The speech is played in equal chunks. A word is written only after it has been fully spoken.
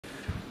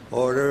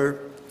Order.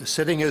 The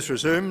sitting is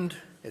resumed.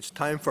 It's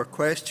time for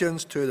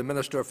questions to the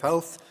Minister of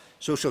Health,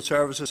 Social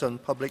Services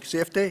and Public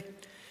Safety.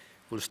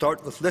 We'll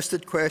start with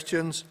listed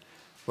questions,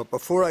 but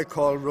before I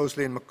call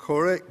Rosaleen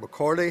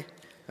McCorley,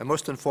 I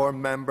must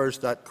inform members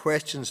that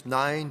questions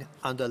 9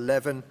 and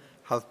 11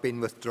 have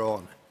been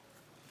withdrawn.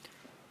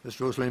 Ms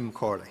Rosaleen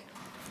McCorley.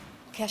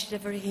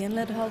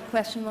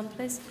 Question 1,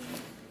 please.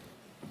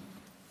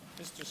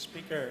 Mr.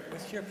 Speaker,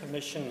 with your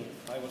permission,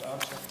 I would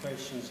answer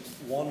questions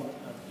 1 and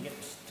 8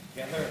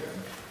 together.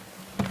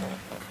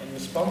 In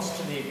response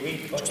to the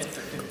agreed budget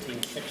for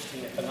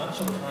 15-16, a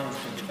financial plan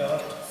has been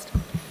developed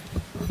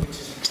which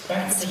is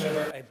expected to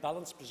deliver a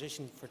balanced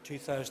position for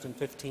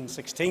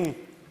 2015-16.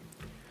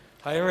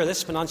 However,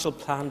 this financial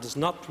plan does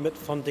not permit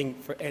funding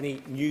for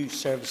any new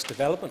service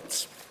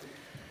developments,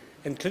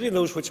 including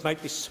those which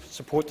might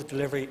support the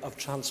delivery of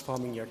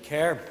Transforming Your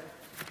Care.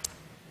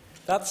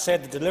 That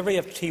said, the delivery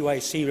of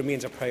TYC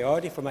remains a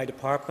priority for my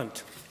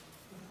department,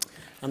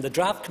 and the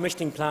draft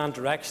commissioning plan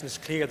direction is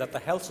clear that the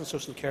Health and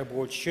Social Care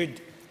Board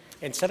should,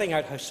 in setting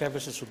out how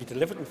services will be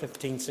delivered in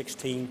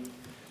 15-16,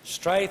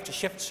 strive to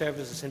shift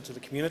services into the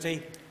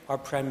community or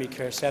primary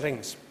care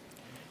settings,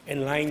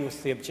 in line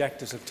with the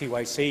objectives of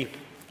TYC.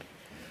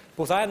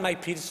 Both I and my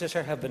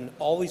predecessor have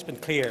always been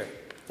clear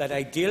that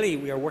ideally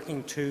we are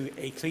working to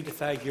a 3 to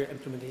 5 year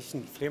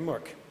implementation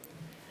framework.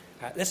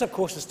 This, of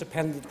course, is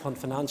dependent upon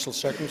financial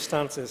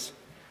circumstances.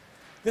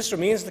 This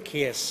remains the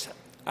case,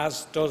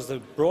 as does the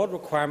broad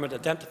requirement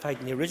identified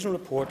in the original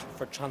report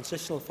for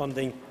transitional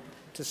funding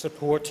to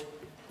support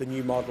the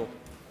new model.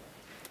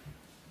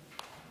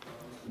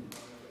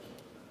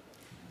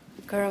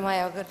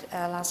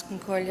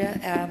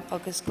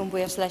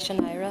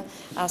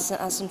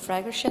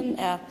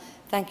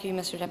 Thank you,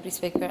 Mr Deputy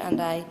Speaker,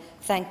 and I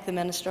thank the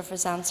Minister for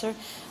his answer.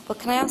 But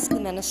can I ask the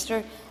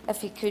Minister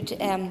if he could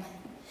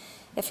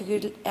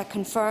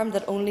confirm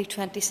that only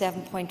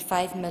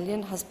 27.5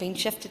 million has been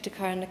shifted to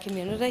care in the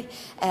community,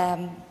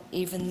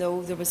 even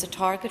though there was a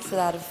target for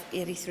that of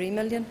 83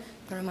 million?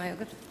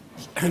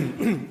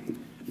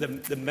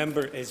 The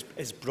member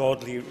is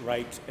broadly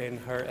right in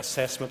her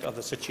assessment of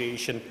the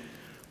situation.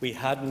 We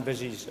had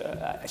envisaged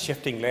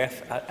shifting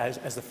left,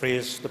 as the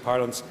phrase the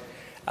parlance.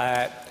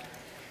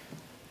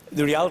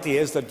 The reality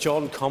is that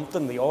John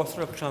Compton, the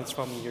author of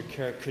Transforming Your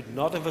Care, could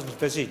not have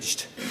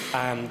envisaged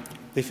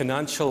the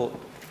financial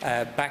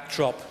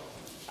backdrop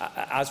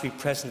as we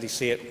presently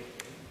see it.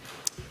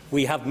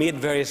 We have made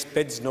various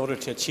bids in order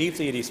to achieve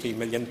the 83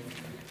 million,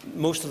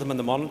 most of them in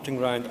the monitoring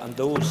round, and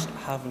those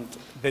haven't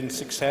been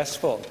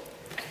successful.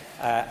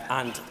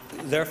 And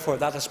therefore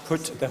that has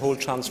put the whole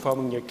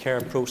Transforming Your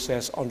Care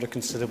process under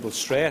considerable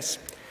stress.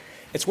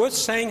 It's worth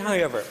saying,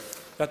 however,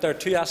 that there are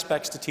two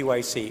aspects to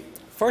TYC.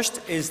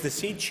 First is the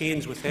sea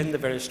change within the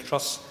various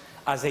trusts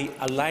as they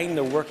align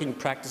their working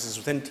practices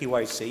within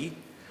TYC,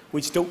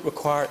 which don't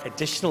require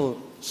additional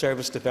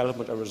service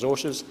development or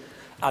resources.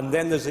 And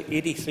then there's the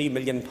 £83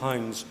 million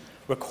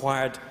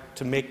required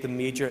to make the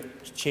major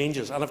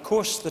changes. And of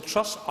course, the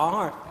trusts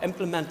are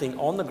implementing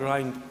on the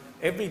ground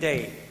every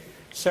day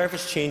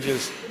service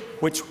changes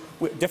which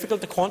are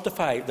difficult to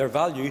quantify their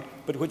value,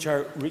 but which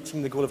are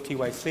reaching the goal of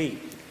TYC.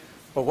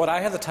 But what I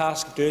have the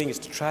task of doing is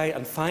to try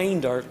and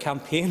find or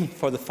campaign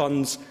for the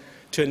funds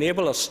to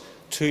enable us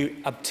to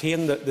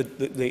obtain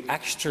the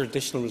extra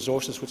additional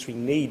resources which we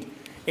need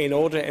in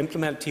order to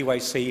implement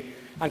TYC.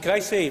 And can I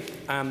say,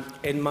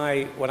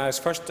 when I was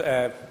first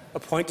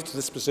appointed to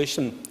this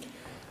position,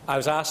 I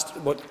was asked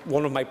what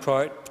one of my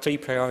 3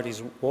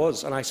 priorities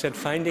was, and I said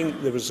finding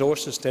the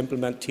resources to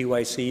implement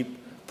TYC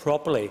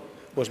properly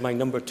was my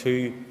number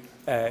 2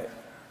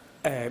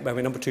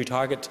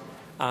 target,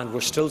 and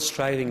we're still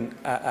striving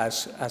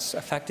as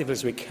effectively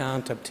as we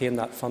can to obtain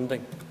that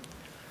funding.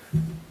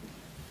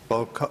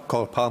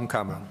 Call Palm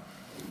Cameron.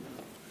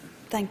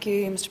 Thank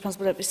you, Mr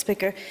Principal Deputy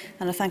Speaker,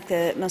 and I thank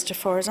the Minister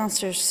for his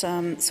answers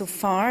so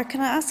far. Can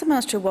I ask the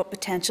Minister what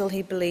potential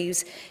he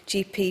believes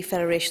GP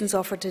federations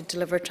offer to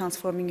deliver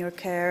Transforming Your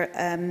Care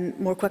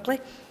more quickly?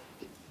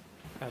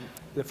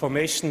 The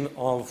formation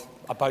of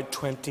about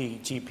 20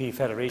 GP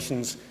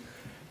federations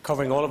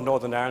covering all of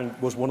Northern Ireland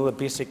was one of the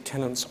basic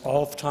tenets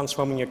of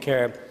Transforming Your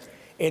Care.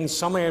 In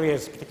some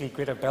areas, particularly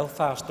Greater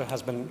Belfast, there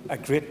has been a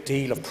great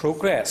deal of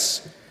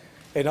progress.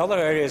 In other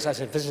areas, as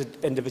I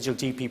visit individual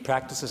GP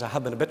practices, I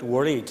have been a bit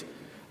worried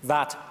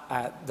that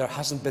there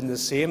hasn't been the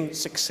same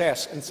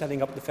success in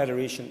setting up the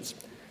federations.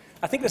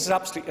 I think this is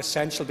absolutely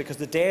essential, because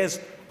the days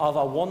of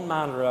a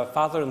one-man or a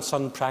father and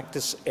son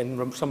practice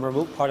in some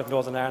remote part of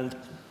Northern Ireland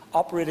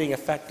operating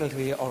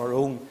effectively on our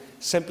own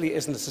simply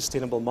isn't a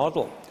sustainable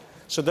model.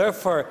 So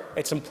therefore,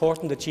 it's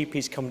important that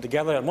GPs come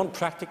together. And one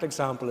practical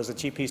example is that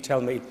GPs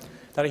tell me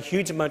that a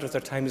huge amount of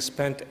their time is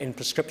spent in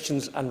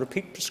prescriptions and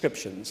repeat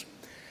prescriptions.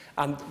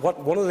 And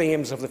one of the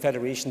aims of the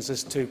federations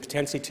is to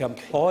potentially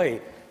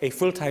employ a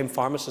full-time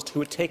pharmacist who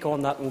would take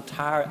on that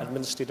entire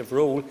administrative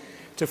role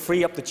to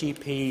free up the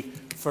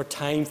GP for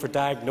time for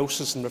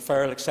diagnosis and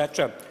referral,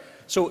 etc.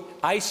 So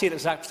I see it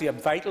as actually a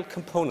vital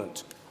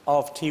component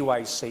of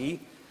TYC.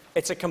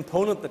 It's a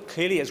component that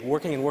clearly is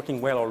working and working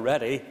well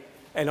already,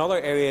 In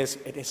other areas,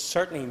 it is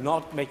certainly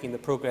not making the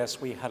progress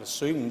we had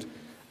assumed,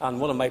 and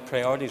one of my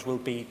priorities will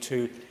be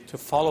to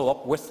follow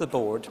up with the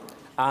board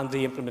and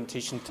the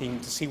implementation team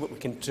to see what we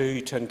can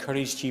do to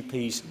encourage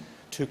GPs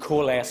to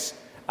coalesce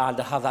and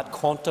to have that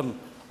quantum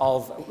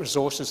of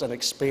resources and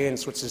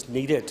experience which is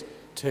needed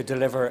to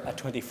deliver a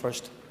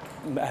 21st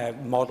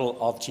model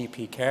of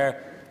GP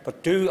care.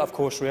 But do, of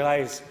course,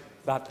 realise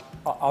that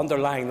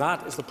underlying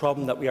that is the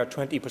problem that we are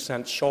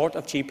 20% short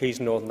of GPs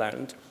in Northern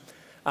Ireland,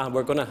 and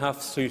we're going to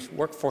have to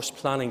workforce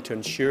planning to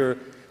ensure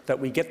that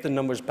we get the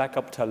numbers back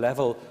up to a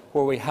level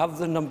where we have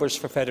the numbers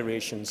for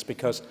federations,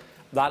 because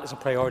that is a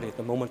priority at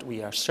the moment.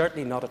 We are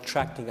certainly not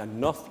attracting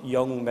enough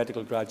young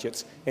medical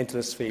graduates into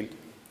this field.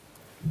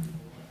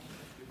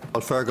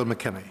 Fearghal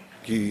McKinney.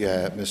 Thank you,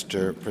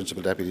 Mr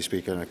Principal Deputy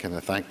Speaker, and I can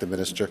thank the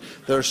Minister.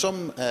 There are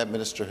some,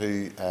 Minister,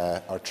 who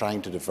are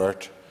trying to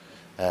divert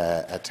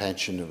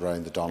attention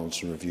around the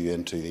Donaldson Review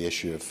into the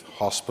issue of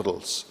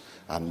hospitals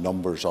and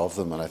numbers of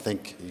them, and I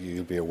think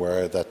you'll be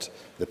aware that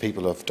the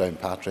people of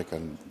Downpatrick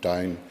and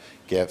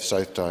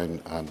South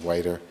Down and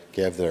wider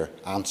gave their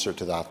answer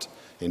to that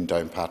in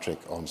Downpatrick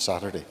on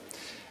Saturday.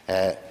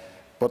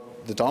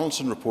 But the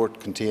Donaldson report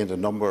contained a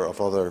number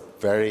of other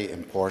very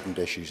important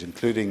issues,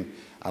 including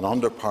an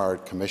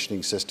underpowered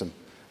commissioning system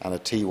and a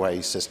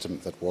TY system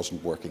that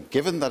wasn't working.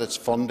 Given that its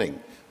funding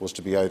was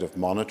to be out of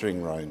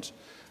monitoring rounds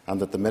and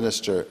that the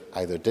Minister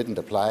either didn't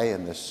apply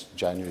in this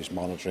January's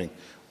monitoring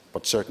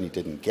but certainly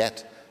didn't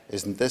get,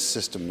 isn't this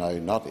system now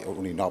not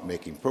only not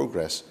making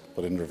progress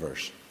but in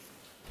reverse?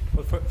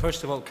 Well,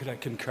 first of all, could I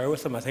concur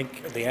with them? I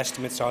think the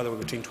estimates are there were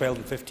between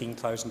 12,000 and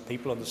 15,000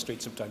 people on the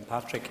streets of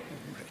Downpatrick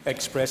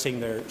expressing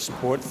their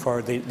support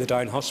for the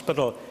Down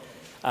Hospital.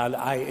 And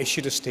I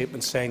issued a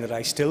statement saying that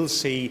I still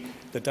see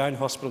the Down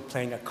Hospital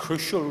playing a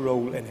crucial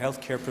role in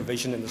healthcare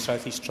provision in the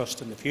South East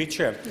Trust in the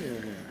future.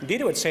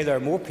 Indeed, I would say there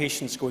are more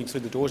patients going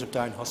through the doors of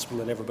Down Hospital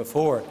than ever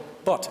before.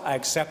 But I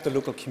accept the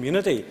local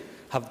community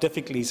have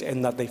difficulties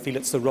in that they feel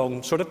it's the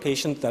wrong sort of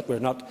patient, that we're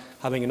not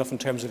having enough in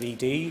terms of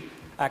ED,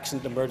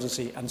 accident,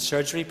 emergency and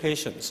surgery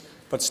patients.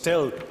 But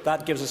still,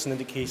 that gives us an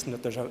indication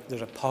that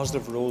there's a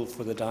positive role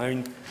for the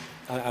Down,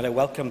 and I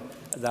welcome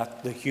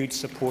the huge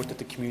support that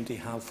the community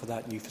have for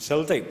that new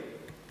facility.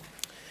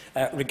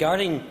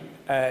 Regarding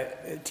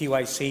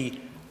TYC,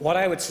 what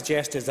I would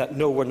suggest is that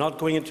no, we're not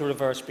going into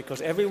reverse, because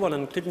everyone,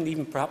 including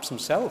even perhaps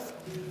himself,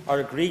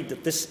 are agreed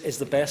that this is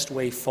the best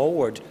way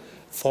forward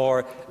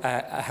for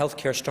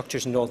healthcare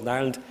structures in Northern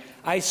Ireland.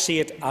 I see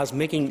it as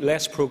making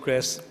less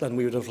progress than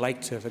we would have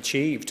liked to have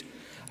achieved.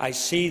 I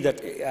see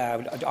that,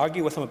 I'd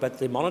argue with them about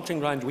the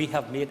monitoring round. We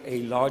have made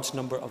a large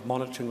number of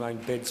monitoring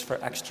round bids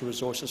for extra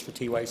resources for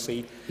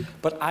TYC,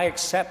 but I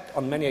accept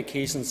on many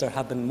occasions there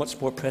have been much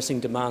more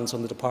pressing demands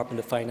on the Department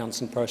of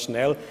Finance and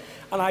personnel,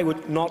 and I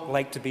would not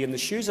like to be in the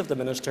shoes of the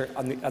Minister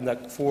and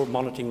that 4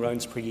 monitoring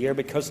rounds per year,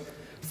 because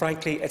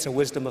frankly it's a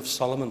wisdom of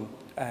Solomon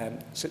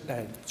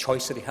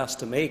choice that he has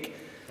to make.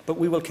 But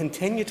we will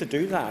continue to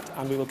do that,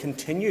 and we will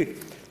continue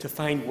to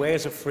find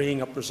ways of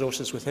freeing up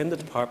resources within the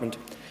department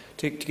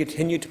to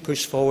continue to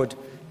push forward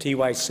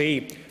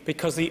TYC,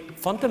 because the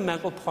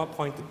fundamental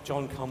point that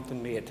John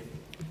Compton made,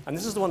 and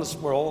this is the one that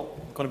we're all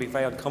going to be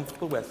very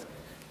uncomfortable with,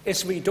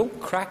 is we don't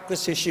crack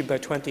this issue by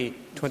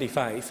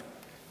 2025,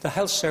 the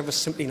health service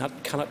simply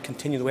cannot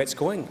continue the way it's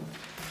going.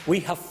 We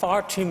have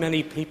far too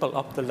many people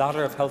up the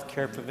ladder of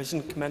healthcare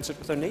provision commensurate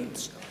with their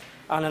needs,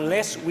 and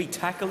unless we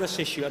tackle this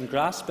issue and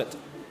grasp it,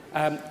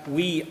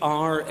 we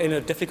are in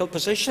a difficult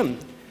position.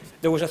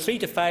 There was a 3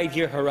 to 5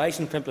 year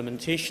horizon for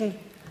implementation.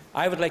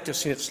 I would like to have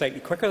seen it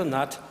slightly quicker than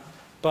that,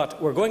 but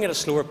we're going at a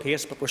slower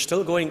pace, but we're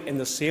still going in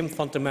the same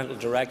fundamental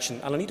direction.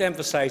 And I need to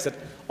emphasise that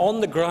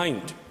on the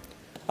ground,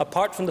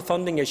 apart from the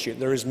funding issue,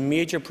 there is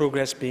major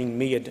progress being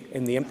made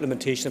in the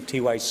implementation of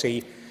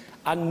TYC,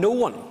 and no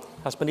one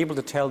has been able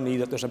to tell me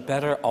that there's a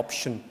better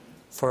option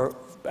for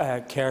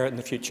care in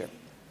the future.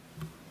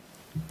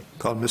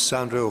 Call Ms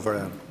Sandra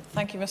Overarching.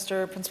 Thank you,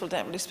 Mr Principal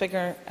Deputy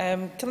Speaker.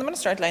 Can the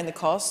Minister outline the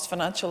costs,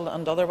 financial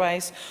and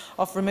otherwise,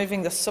 of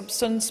removing the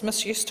substance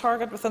misuse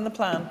target within the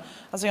plan?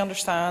 As I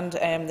understand,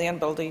 the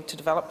inability to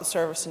develop the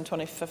service in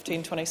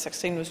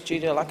 2015-2016 was due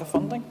to a lack of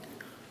funding.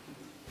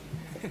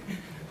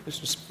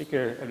 Mr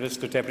Speaker,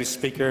 Mr Deputy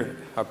Speaker,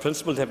 our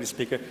Principal Deputy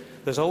Speaker,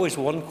 there's always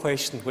one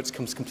question which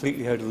comes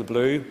completely out of the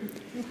blue,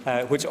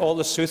 which all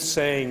the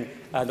soothsaying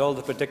and all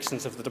the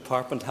predictions of the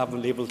Department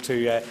haven't been able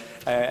to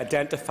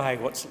identify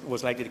what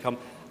was likely to come.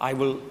 I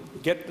will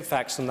get the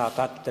facts on that.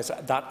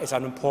 That is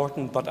an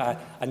important but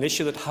an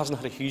issue that hasn't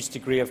had a huge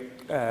degree of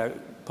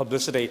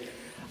publicity.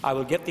 I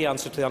will get the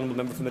answer to the honourable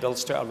member from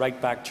Mid-Ulster. I'll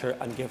write back to her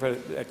and give her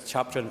a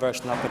chapter and verse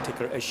on that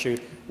particular issue,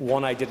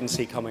 one I didn't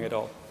see coming at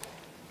all.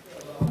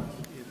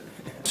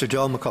 Mr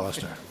John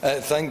McAllister.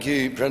 Thank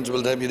you,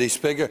 Principal Deputy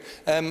Speaker.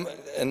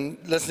 And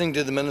listening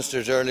to the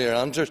Minister's earlier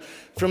answers,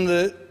 from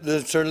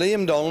the Sir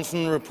Liam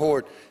Donaldson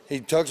report, he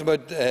talks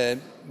about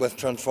with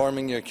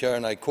transforming your care,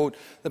 and I quote,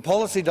 "The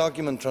policy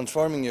document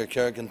Transforming Your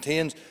Care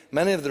contains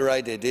many of the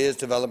right ideas,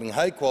 developing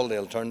high-quality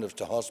alternatives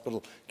to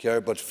hospital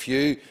care, but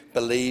few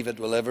believe it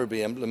will ever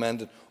be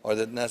implemented or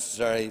that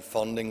necessary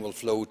funding will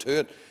flow to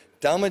it.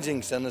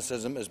 Damaging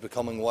cynicism is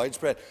becoming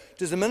widespread."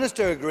 Does the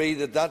Minister agree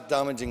that that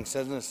damaging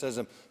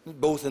cynicism,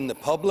 both in the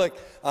public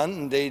and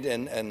indeed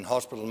in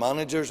hospital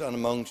managers and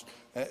amongst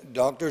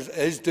doctors,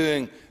 is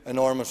doing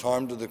enormous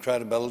harm to the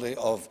credibility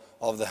of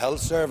the health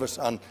service,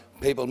 and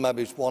people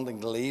maybe wanting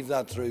to leave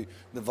that through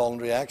the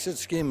voluntary exit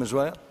scheme as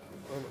well?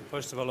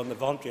 First of all, on the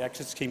voluntary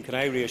exit scheme, can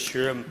I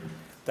reassure him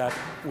that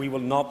we will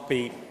not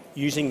be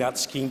using that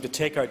scheme to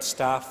take out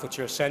staff which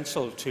are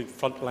essential to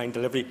frontline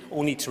delivery,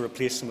 only to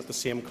replace them at the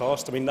same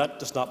cost? I mean, that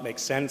does not make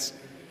sense.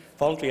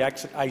 Voluntary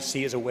exit I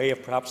see as a way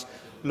of perhaps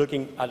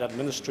looking at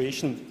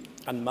administration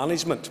and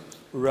management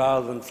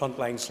rather than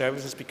frontline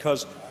services,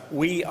 because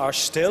we are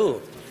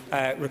still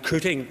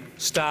recruiting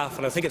staff,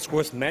 and I think it's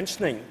worth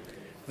mentioning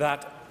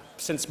that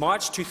since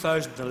March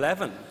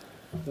 2011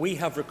 we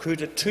have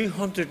recruited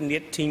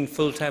 218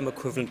 full-time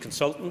equivalent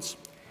consultants,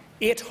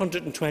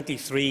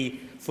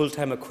 823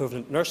 full-time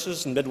equivalent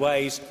nurses and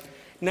midwives,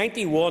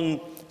 91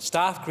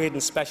 staff grade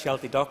and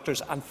specialty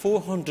doctors and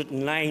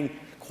 409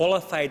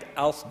 qualified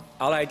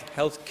allied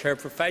health care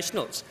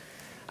professionals.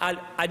 And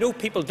I know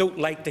people don't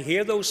like to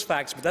hear those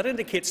facts, but that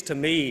indicates to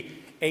me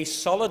a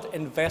solid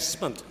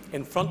investment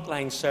in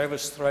frontline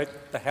service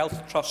throughout the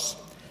health trusts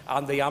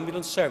and the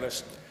ambulance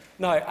service.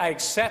 Now, I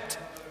accept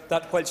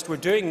that whilst we're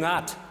doing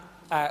that,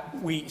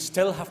 we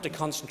still have to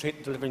concentrate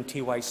on delivering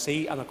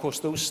TYC, and of course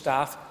those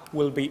staff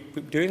will be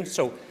doing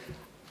so.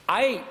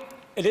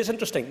 It is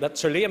interesting that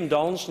Sir Liam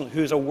Donaldson,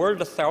 who is a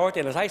world authority,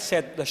 and as I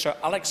said, the Sir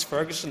Alex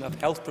Ferguson of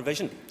health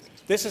provision,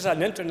 this is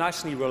an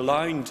internationally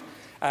renowned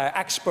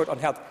expert on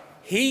health.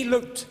 He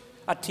looked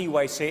at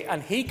TYC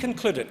and he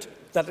concluded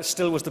that it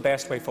still was the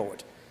best way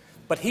forward.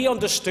 But he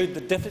understood the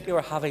difficulty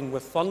we're having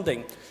with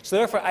funding. So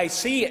therefore I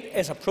see it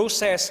as a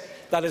process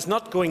that is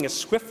not going as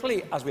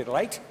swiftly as we'd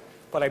like,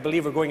 but I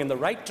believe we're going in the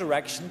right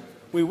direction.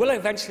 We will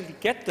eventually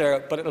get there,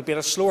 but it will be at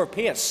a slower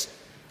pace.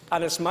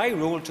 And it's my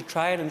role to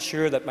try and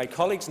ensure that my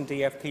colleagues in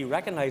DFP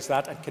recognise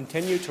that and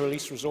continue to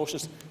release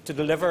resources to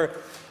deliver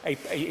a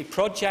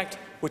project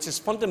which is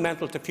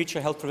fundamental to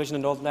future health provision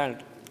in Northern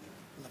Ireland.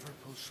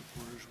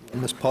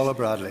 Ms Paula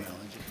Bradley.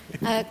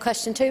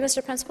 Question 2,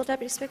 Mr Principal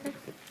Deputy Speaker.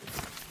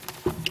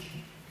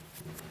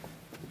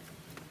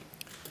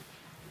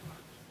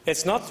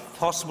 It's not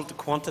possible to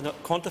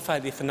quantify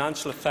the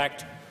financial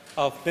effect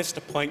of missed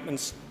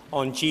appointments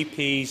on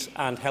GPs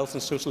and health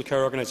and social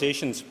care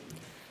organisations.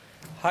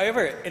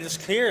 However, it is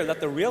clear that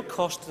the real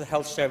cost to the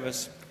health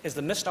service is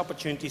the missed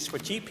opportunities for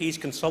GPs,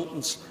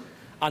 consultants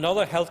and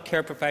other health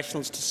care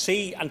professionals to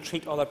see and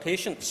treat other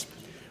patients,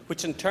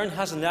 which in turn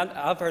has an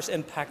adverse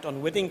impact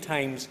on waiting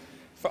times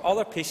for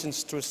other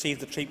patients to receive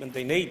the treatment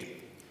they need.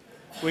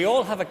 We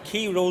all have a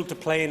key role to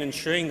play in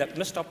ensuring that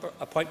missed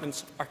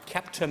appointments are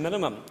kept to a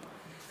minimum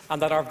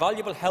and that our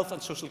valuable health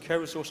and social care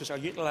resources are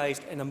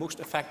utilised in the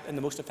most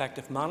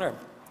effective manner.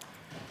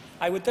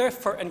 I would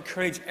therefore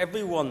encourage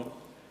everyone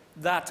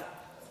that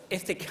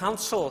if they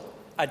cancel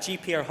a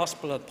GP or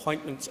hospital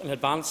appointment in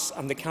advance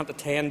and they can't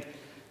attend,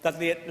 that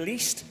they at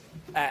least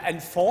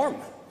inform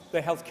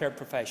the healthcare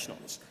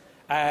professionals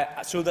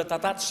so that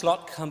that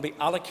slot can be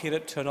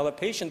allocated to another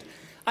patient.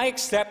 I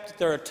accept that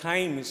there are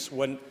times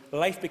when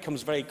life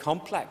becomes very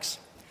complex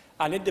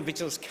and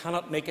individuals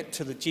cannot make it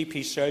to the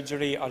GP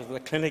surgery or to the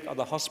clinic or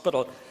the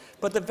hospital,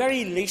 but the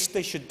very least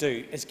they should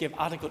do is give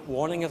adequate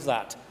warning of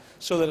that,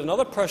 so that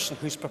another person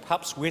who's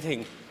perhaps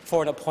waiting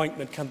for an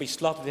appointment can be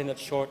slotted in at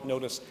short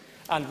notice.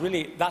 And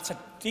really, that's a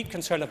deep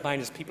concern of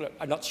mine, as people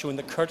are not showing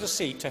the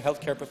courtesy to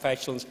healthcare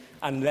professionals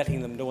and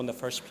letting them know in the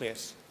first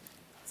place.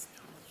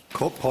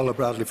 Paula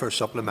Bradley for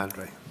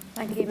supplementary.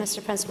 Thank you,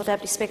 Mr Principal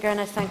Deputy Speaker,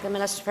 and I thank the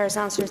Minister for his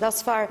answers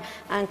thus far,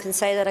 and can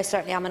say that I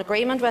certainly am in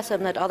agreement with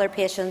him that other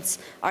patients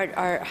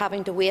are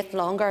having to wait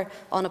longer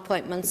on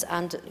appointments,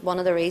 and one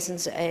of the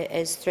reasons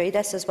is through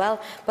this as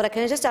well. But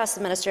can I just ask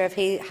the Minister if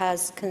he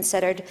has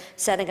considered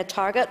setting a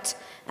target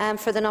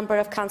for the number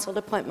of cancelled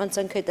appointments,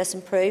 and could this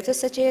improve the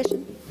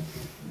situation?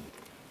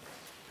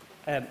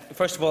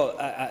 First of all,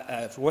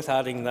 it's worth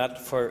adding that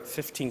for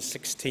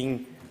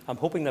 15-16, I'm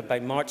hoping that by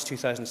March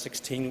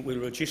 2016 we'll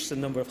reduce the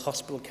number of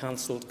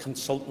hospital-cancelled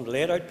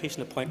consultant-led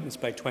outpatient appointments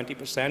by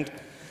 20%,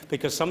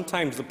 because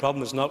sometimes the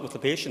problem is not with the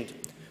patient,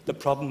 the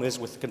problem is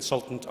with the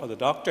consultant or the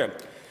doctor.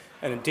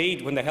 And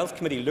indeed, when the Health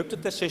Committee looked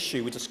at this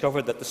issue, we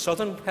discovered that the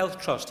Southern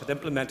Health Trust had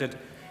implemented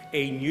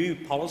a new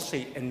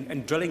policy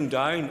in drilling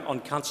down on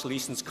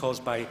cancellations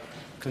caused by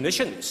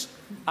clinicians,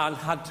 and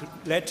had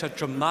led to a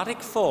dramatic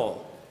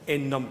fall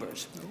in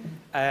numbers.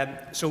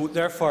 So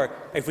therefore,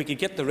 if we could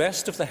get the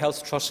rest of the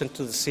health trusts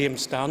into the same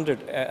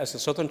standard as the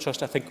Southern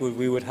Trust, I think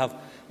we would have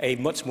a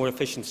much more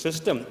efficient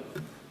system.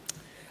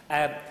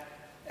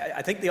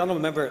 I think the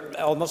honourable member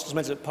almost has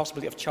mentioned the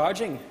possibility of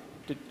charging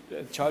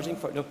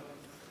for no.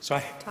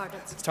 Sorry.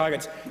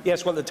 Targets.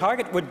 Yes, well, the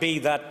target would be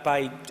that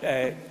by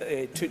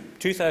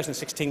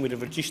 2016 we'd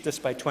have reduced this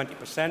by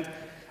 20%.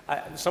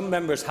 Some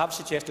members have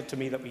suggested to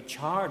me that we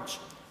charge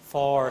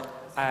for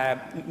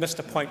missed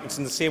appointments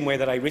in the same way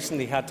that I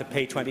recently had to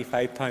pay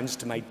 £25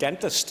 to my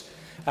dentist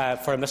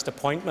for a missed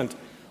appointment.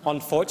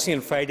 Unfortunately,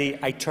 on Friday,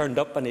 I turned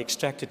up and he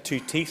extracted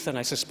 2 teeth, and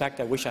I suspect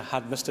I wish I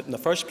had missed it in the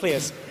first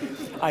place.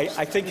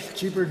 I think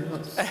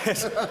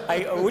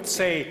I would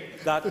say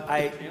that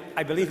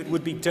I believe it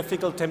would be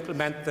difficult to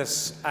implement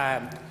this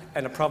on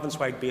a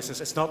province-wide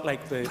basis. It's not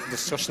like the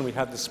discussion we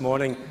had this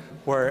morning,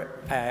 where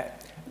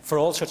for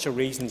all sorts of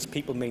reasons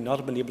people may not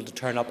have been able to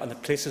turn up, and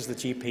it places the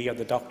GP or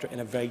the doctor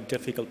in a very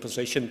difficult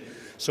position.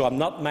 So I'm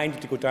not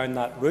minded to go down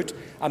that route.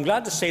 I'm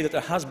glad to say that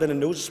there has been a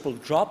noticeable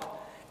drop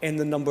in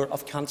the number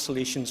of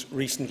cancellations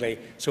recently.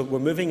 So we're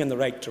moving in the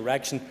right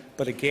direction,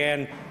 but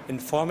again,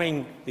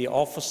 informing the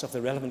office of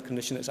the relevant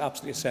condition is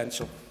absolutely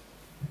essential.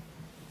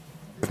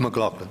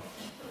 McLaughlin.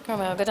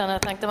 And I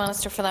thank the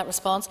Minister for that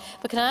response.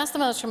 But can I ask the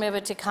Minister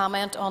maybe to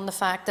comment on the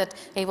fact that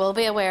he will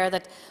be aware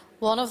that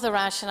one of the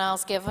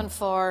rationales given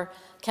for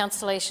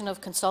cancellation of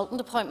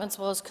consultant appointments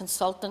was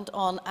consultant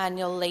on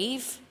annual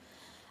leave?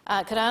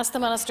 Could I ask the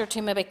Minister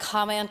to maybe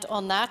comment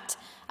on that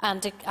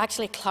and to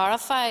actually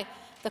clarify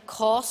the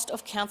cost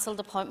of cancelled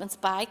appointments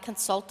by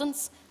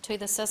consultants to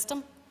the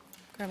system?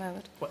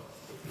 Well,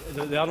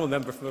 the honourable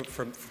member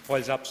from Foyle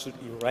is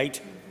absolutely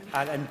right.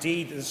 And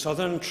indeed, the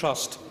Southern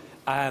Trust,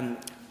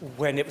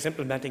 when it was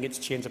implementing its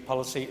change of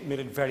policy, made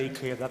it very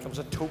clear that there was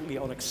a totally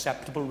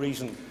unacceptable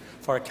reason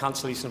for a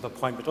cancellation of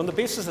appointment. On the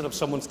basis that if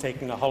someone's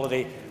taking a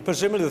holiday,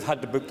 presumably they've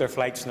had to book their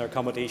flights and their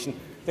accommodation,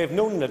 they've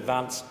known in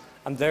advance,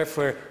 and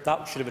therefore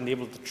that should have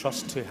enabled the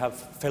Trust to have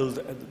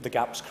filled the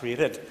gaps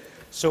created.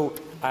 So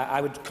I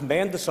would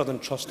commend the Southern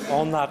Trust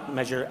on that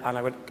measure, and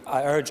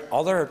I urge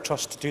other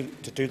trusts to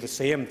do the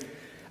same.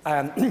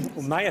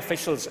 My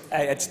officials,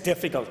 it's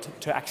difficult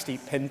to actually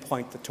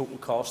pinpoint the total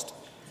cost.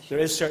 There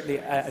is certainly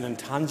an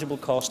intangible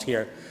cost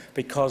here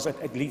because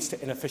it leads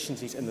to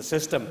inefficiencies in the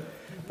system.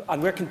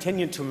 And we're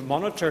continuing to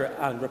monitor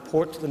and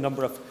report the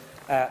number of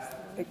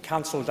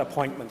cancelled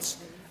appointments.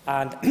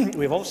 And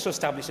we've also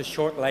established a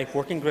short life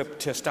working group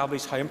to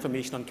establish how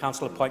information on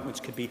cancelled appointments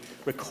could be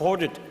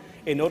recorded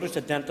in order to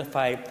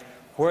identify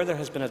where there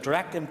has been a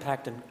direct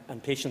impact on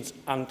patients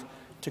and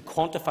to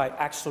quantify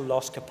actual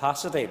lost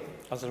capacity.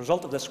 As a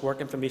result of this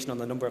work, information on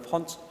the number of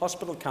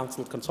hospital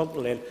cancelled,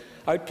 consultant-related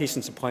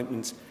outpatients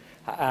appointments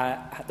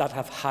that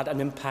have had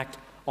an impact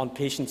on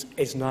patients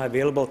is now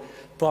available.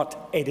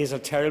 But it is a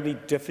terribly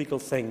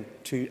difficult thing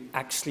to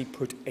actually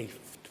put a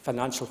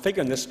financial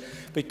figure on this,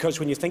 because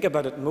when you think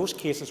about it, in most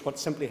cases what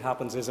simply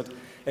happens is that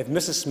if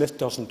Mrs Smith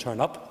doesn't turn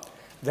up,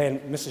 then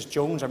Mrs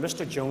Jones or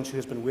Mr Jones, who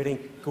has been waiting,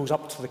 goes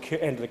up to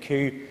the end of the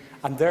queue,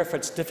 and therefore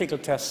it's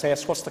difficult to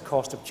assess what's the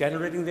cost of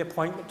generating the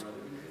appointment,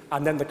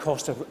 and then the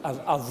cost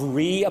of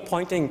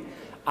re-appointing,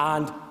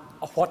 and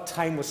what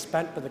time was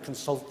spent by the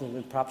consultant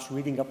and perhaps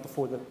reading up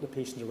before the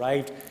patient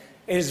arrived.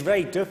 It is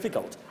very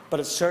difficult, but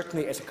it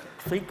certainly is a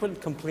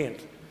frequent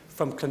complaint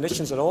from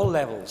clinicians at all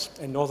levels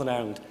in Northern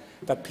Ireland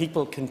that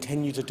people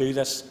continue to do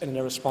this in an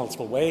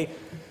irresponsible way.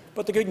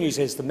 But the good news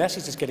is the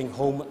message is getting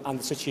home and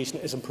the situation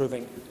is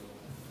improving.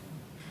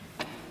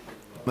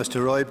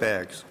 Mr Roy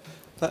Beggs.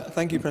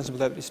 Thank you, Principal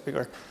Deputy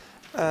Speaker.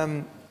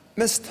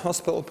 Missed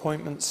hospital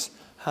appointments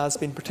has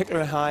been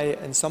particularly high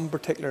in some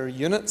particular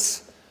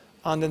units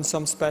and in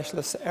some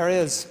specialist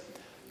areas.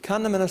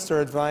 Can the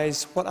Minister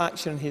advise what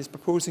action he is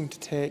proposing to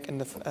take in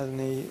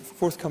the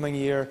forthcoming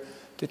year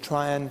to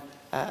try and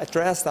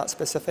address that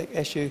specific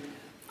issue,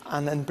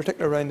 and in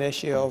particular around the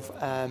issue of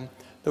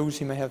those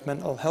who may have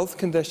mental health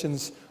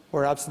conditions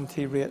where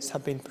absentee rates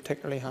have been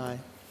particularly high?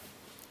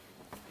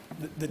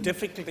 The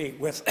difficulty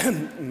with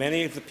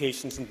many of the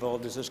patients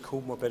involved is there's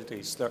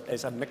comorbidities. There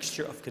is a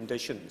mixture of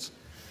conditions.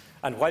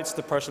 And whilst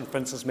the person, for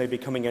instance, may be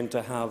coming in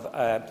to have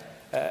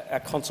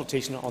a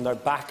consultation on their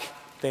back,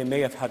 they may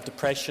have had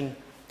depression,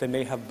 they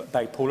may have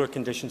bipolar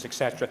conditions,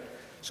 etc.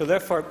 So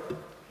therefore,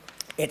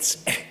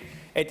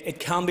 it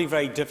can be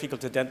very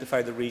difficult to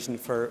identify the reason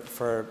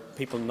for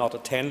people not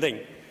attending.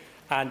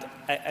 And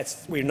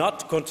we're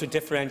not going to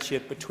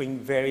differentiate between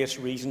various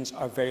reasons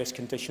or various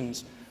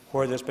conditions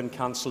where there's been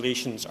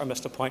cancellations or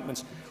missed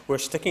appointments. We're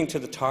sticking to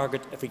the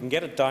target. If we can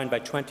get it down by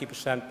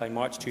 20% by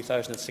March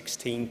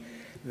 2016,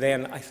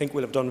 then I think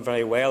we'll have done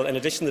very well. In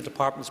addition, the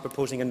Department is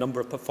proposing a number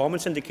of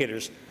performance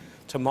indicators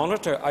to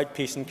monitor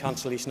outpatient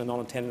cancellation and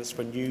non-attendance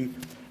for new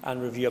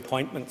and review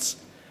appointments.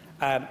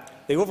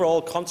 The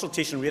overall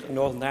consultation rate in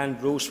Northern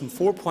Ireland rose from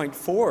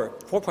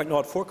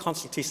 4.04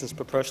 consultations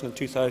per person in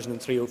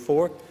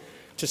 2003-04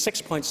 to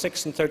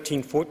 6.6 in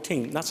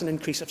 13-14. That's an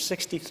increase of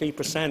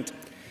 63%.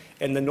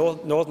 In the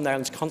Northern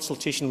Ireland's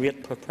consultation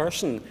rate per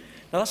person.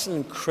 Now, that's an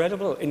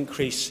incredible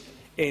increase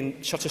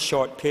in such a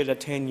short period, a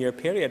 10-year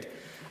period.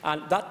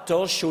 And that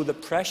does show the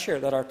pressure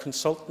that our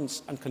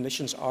consultants and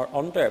clinicians are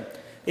under.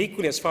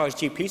 Equally, as far as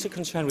GPs are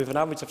concerned, we have an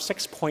average of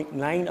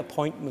 6.9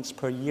 appointments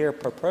per year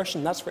per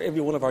person. That's for every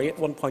one of our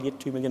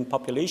 1.82 million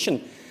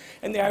population.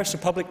 In the Irish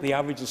Republic, the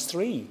average is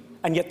 3,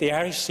 and yet the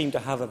Irish seem to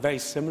have a very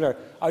similar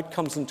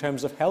outcomes in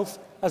terms of health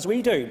as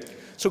we do.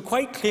 So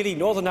quite clearly,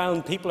 Northern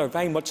Ireland people are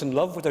very much in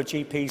love with their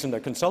GPs and their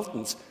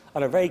consultants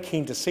and are very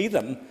keen to see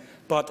them.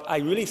 But I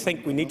really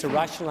think we need to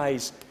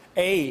rationalise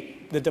A,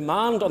 the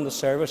demand on the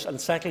service,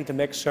 and secondly, to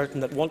make certain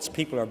that once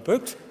people are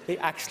booked, they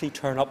actually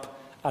turn up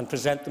and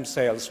present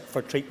themselves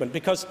for treatment.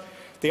 Because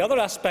the other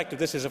aspect of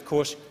this is, of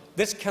course,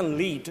 this can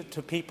lead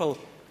to people,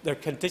 their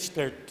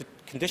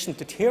condition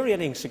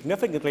deteriorating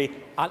significantly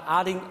and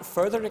adding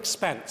further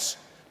expense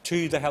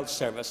to the health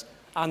service.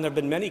 And there have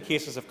been many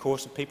cases, of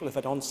course, of people who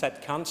have had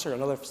onset cancer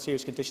and other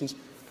serious conditions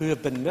who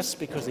have been missed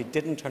because they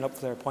didn't turn up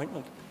for their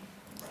appointment.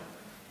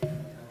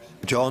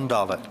 John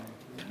Dallett.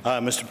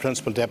 Mr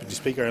Principal Deputy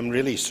Speaker, I'm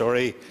really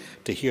sorry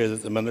to hear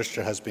that the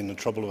Minister has been in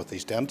trouble with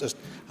his dentist,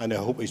 and I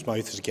hope his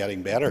mouth is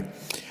getting better.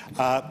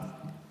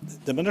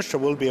 The Minister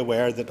will be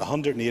aware that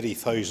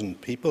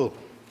 180,000 people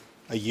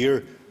a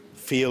year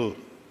fail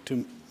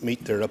to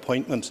meet their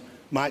appointments,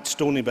 matched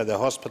only by the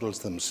hospitals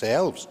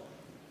themselves,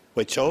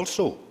 which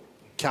also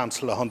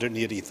cancel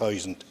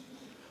 180,000.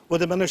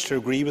 Would the Minister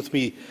agree with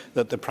me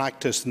that the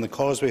practice in the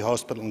Causeway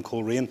Hospital in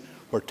Coleraine,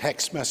 where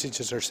text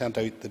messages are sent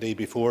out the day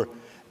before,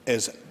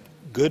 is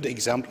good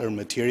exemplar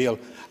material,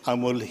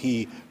 and will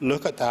he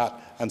look at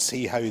that and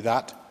see how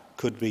that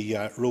could be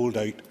rolled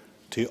out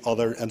to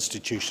other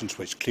institutions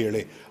which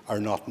clearly are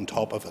not on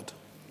top of it?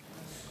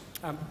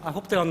 I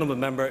hope the honourable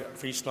member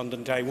for East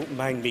London Derry won't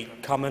mind me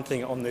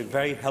commenting on the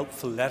very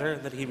helpful letter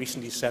that he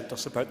recently sent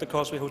us about the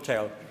Causeway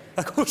Hotel.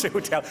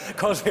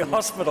 Causeway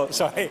Hospital,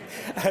 sorry.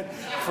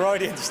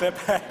 Freudian slip.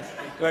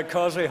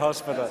 Causeway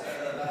Hospital.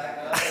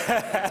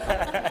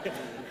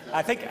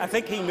 I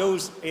think he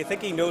knows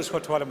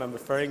what I'm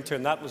referring to,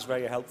 and that was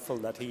very helpful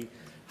that he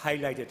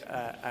highlighted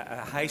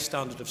a high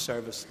standard of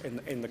service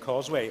in the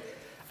Causeway.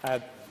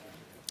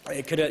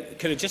 Could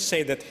I just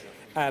say that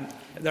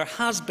there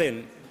has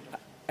been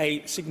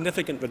a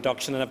significant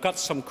reduction, and I've got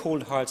some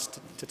cold hard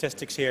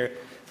statistics here.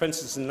 For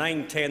instance, in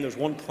 9-10 there was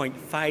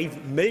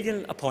 1.5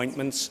 million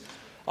appointments,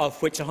 of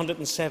which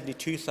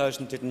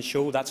 172,000 didn't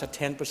show. That's a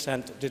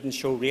 10% didn't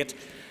show rate,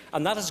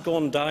 and that has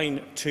gone down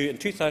to, in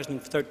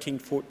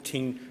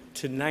 2013-14,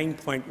 to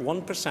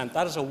 9.1%.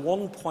 That is a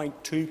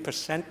 1.2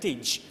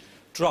 percentage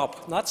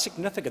drop. And that's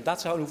significant.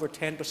 That's an over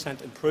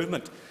 10%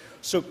 improvement.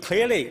 So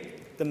clearly,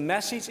 the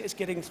message is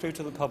getting through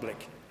to the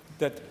public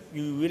that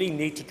you really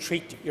need to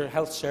treat your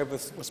health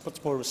service with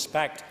much more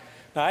respect.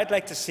 Now, I'd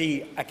like to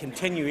see a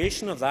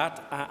continuation of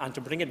that and to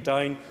bring it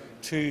down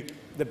to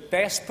the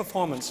best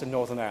performance in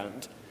Northern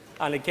Ireland.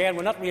 And again,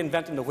 we're not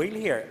reinventing the wheel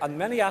here. On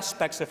many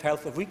aspects of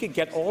health, if we could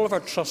get all of our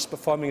trusts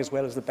performing as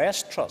well as the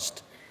best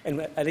trust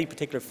in any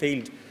particular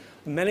field,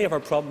 many of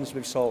our problems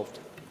will be solved.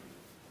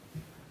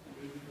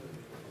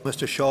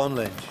 Mr Sean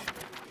Lynch.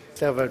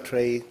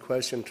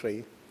 Question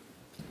 3.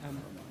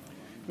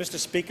 Mr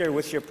Speaker,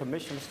 with your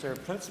permission,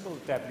 Mr Principal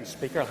Deputy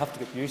Speaker, I'll have to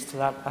get used to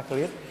that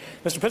accolade.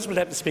 Mr Principal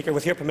Deputy Speaker,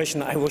 with your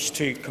permission, I wish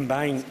to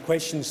combine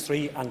questions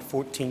 3 and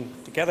 14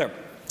 together.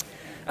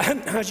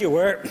 As you are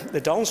aware, the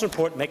Donaldson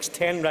report makes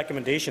 10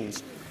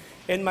 recommendations.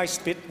 In my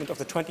statement of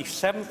the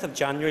 27th of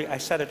January, I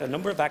set out a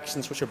number of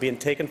actions which are being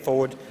taken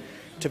forward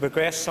to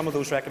progress some of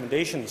those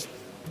recommendations.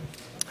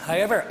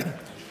 However,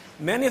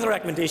 many of the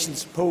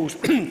recommendations pose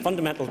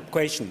fundamental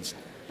questions,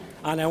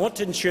 and I want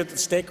to ensure that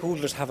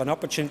stakeholders have an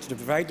opportunity to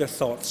provide their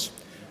thoughts,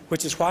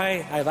 which is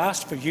why I have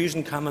asked for views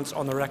and comments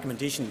on the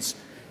recommendations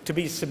to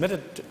be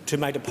submitted to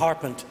my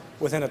department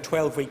within a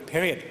 12-week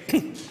period.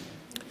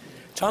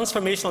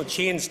 Transformational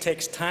change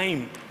takes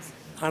time,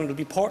 and it will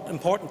be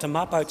important to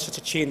map out such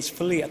a change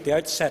fully at the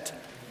outset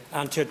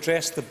and to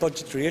address the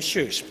budgetary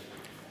issues.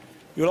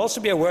 You will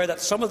also be aware that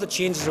some of the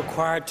changes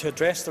required to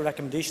address the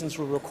recommendations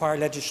will require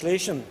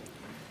legislation,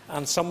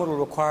 and some will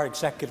require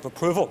executive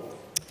approval.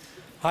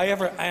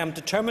 However, I am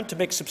determined to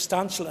make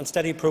substantial and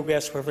steady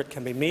progress wherever it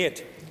can be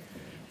made.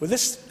 With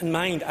this in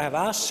mind, I have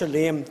asked Sir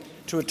Liam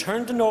to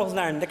return to Northern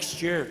Ireland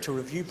next year to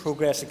review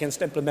progress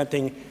against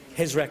implementing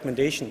his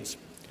recommendations.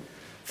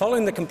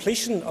 Following the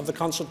completion of the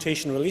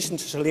consultation relating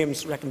to Sir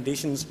Liam's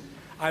recommendations,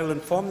 I will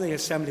inform the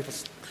Assembly of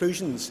its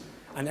conclusions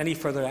and any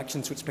further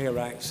actions which may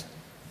arise.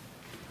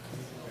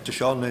 Mr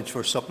Sean Lynch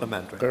for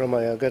supplementary.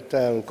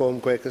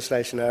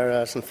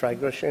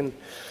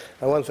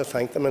 I want to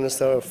thank the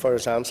Minister for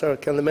his answer.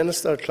 Can the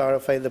Minister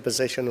clarify the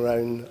position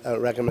around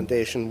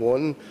recommendation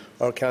 1,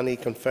 or can he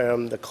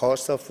confirm the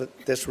cost of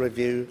this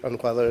review and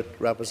whether it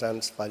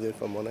represents value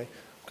for money?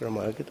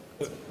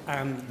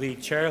 The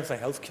Chair of the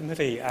Health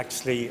Committee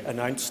actually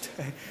announced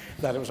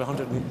that it was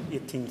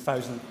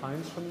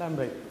 £118,000 from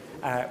memory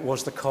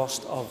was the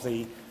cost of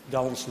the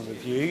Donaldson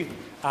review,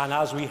 and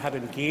as we had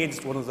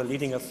engaged one of the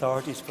leading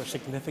authorities for a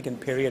significant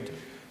period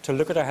to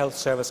look at our health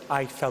service,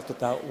 I felt that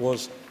that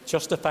was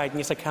justified. And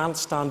yes, I can't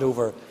stand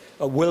over.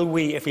 Will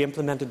we, if we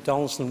implemented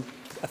Donaldson,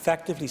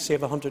 effectively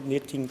save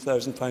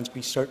 £118,000?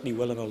 We certainly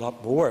will, and a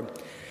lot more.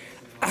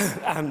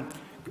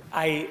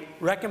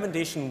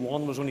 Recommendation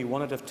 1 was only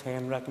 1 out of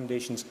 10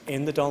 recommendations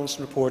in the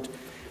Donaldson report.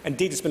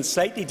 Indeed, it's been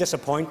slightly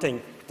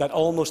disappointing that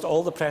almost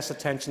all the press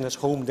attention has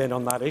homed in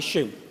on that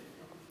issue.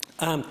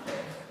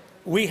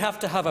 We have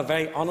to have a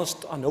very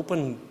honest and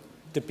open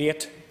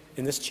debate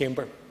in this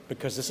chamber,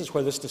 because this is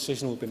where this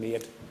decision will be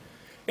made.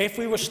 If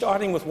we were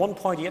starting with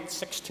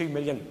 1.862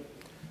 million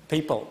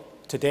people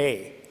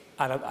today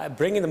and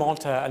bringing them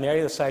onto an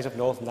area the size of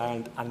Northern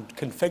Ireland and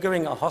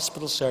configuring a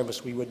hospital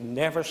service, we would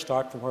never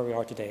start from where we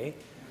are today.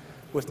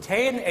 With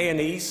 10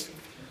 A&Es,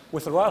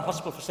 with the Royal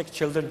Hospital for 6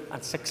 Children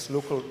and 6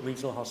 local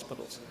regional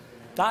hospitals.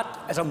 That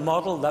is a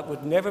model that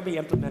would never be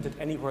implemented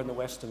anywhere in the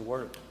Western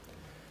world.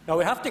 Now,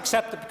 we have to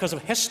accept that because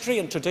of history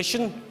and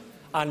tradition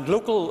and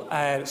local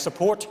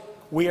support,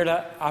 we are in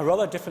a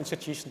rather different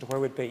situation to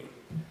where we'd be.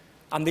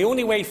 And the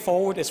only way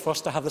forward is for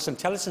us to have this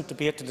intelligent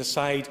debate to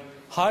decide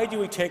how do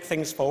we take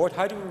things forward,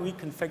 how do we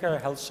reconfigure our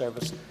health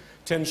service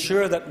to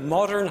ensure that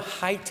modern,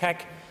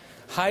 high-tech,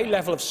 high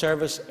level of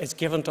service is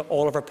given to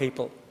all of our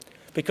people.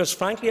 Because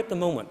frankly, at the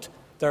moment,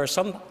 there are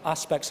some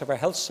aspects of our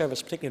health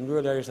service, particularly in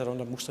rural areas, that are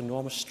under most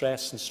enormous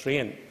stress and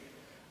strain.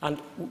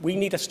 And we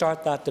need to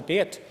start that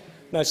debate.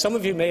 Now, some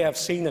of you may have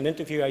seen an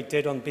interview I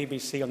did on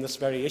BBC on this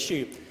very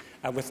issue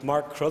with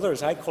Mark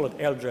Crothers. I call it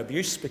elder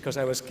abuse, because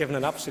I was given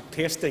an absolute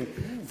tasting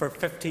for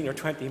 15 or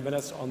 20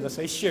 minutes on this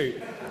issue,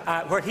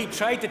 where he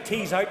tried to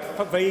tease out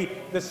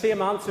the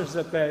same answers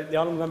that the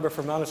honourable member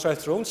for Manor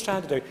South Tyrone is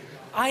trying to do.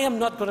 I am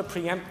not going to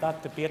preempt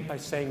that debate by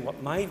saying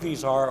what my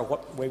views are or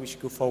what way we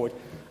should go forward.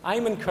 I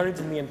am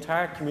encouraging the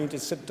entire community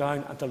to sit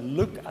down and to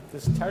look at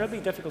this terribly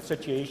difficult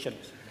situation,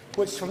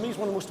 which for me is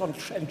one of the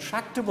most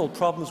intractable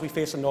problems we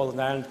face in Northern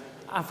Ireland,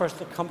 and for us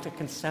to come to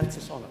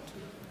consensus on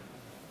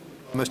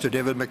it. Mr.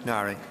 David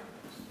McNary.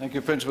 Thank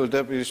you, Principal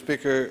Deputy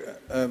Speaker.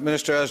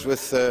 Minister, as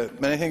with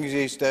many things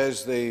these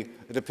days,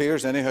 it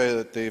appears anyhow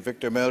that the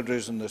Victor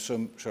Meldrews and the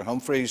Sir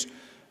Humphreys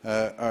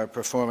are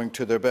performing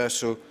to their best.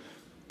 So,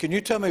 can you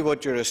tell me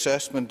what your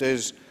assessment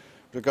is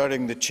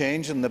regarding the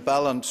change in the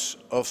balance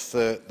of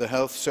the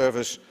health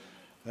service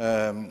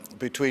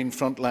between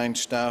frontline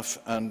staff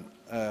and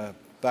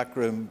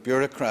backroom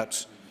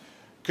bureaucrats?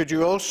 Could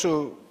you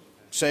also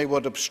say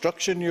what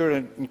obstruction you are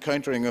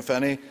encountering, if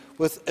any,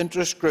 with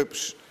interest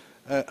groups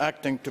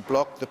acting to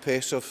block the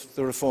pace of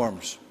the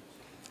reforms?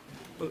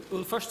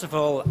 Well, first of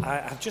all,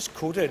 I have just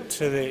quoted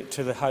to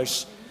the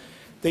House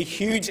the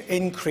huge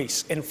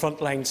increase in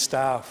frontline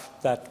staff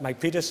that my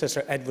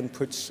predecessor Edwin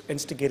Poots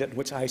instigated,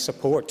 which I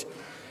support.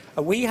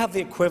 We have the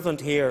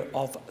equivalent here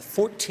of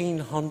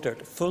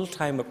 1,400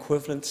 full-time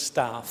equivalent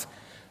staff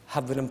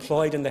have been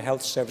employed in the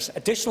health service,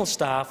 additional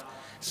staff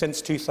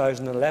since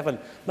 2011.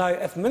 Now,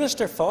 if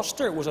Minister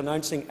Foster was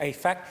announcing a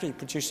factory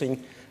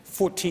producing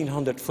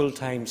 1,400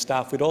 full-time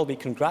staff, we'd all be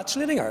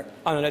congratulating her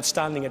on an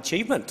outstanding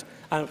achievement,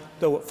 and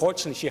though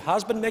fortunately she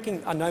has been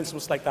making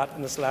announcements like that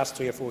in this last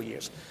 3 or 4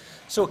 years.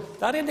 So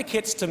that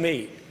indicates to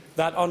me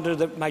that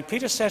under my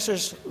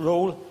predecessor's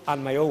role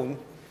and my own,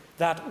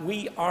 that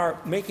we are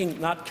making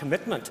that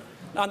commitment.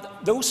 And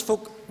those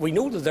folk, we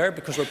know they're there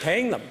because we're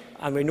paying them,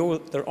 and we know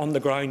they're on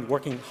the ground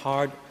working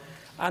hard.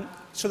 And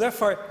so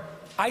therefore,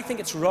 I think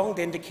it's wrong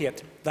to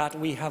indicate that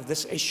we have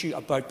this issue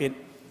about being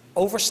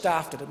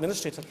overstaffed at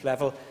administrative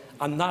level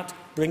and not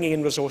bringing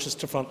in resources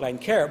to frontline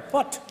care.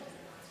 But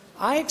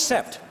I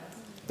accept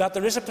that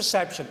there is a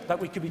perception that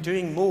we could be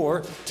doing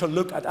more to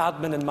look at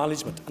admin and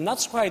management. And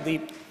that's why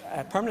the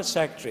Permanent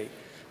Secretary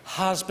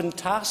has been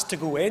tasked to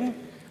go in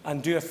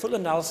and do a full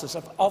analysis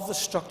of the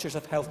structures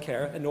of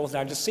healthcare in Northern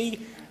Ireland to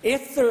see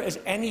if there is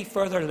any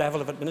further level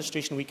of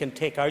administration we can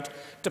take out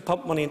to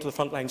pump money into the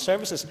frontline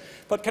services.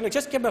 But can I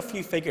just give a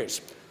few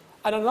figures?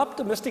 On an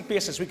optimistic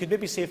basis, we could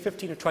maybe save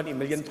 £15 or £20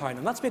 million,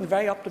 and that's been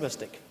very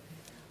optimistic.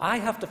 I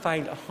have to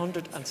find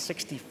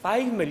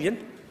 £165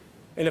 million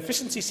in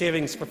efficiency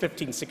savings for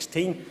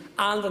 15-16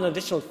 and an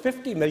additional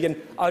 £50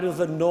 million out of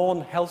the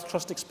non-health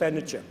trust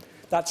expenditure.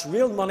 That's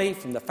real money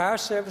from the fire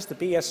service, the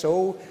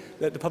BSO,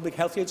 the Public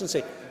Health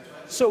Agency.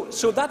 So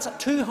that's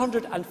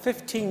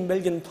 £215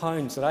 million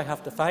that I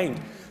have to find.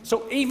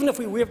 So even if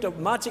we waved a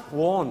magic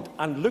wand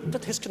and looked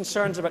at his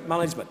concerns about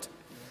management,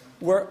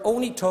 we're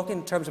only talking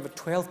in terms of about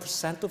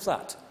 12% of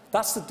that.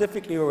 That's the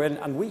difficulty we're in,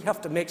 and we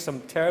have to make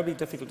some terribly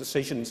difficult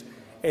decisions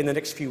in the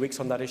next few weeks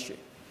on that issue.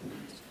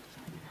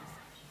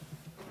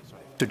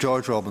 To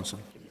George Robinson.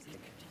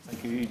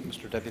 Thank you,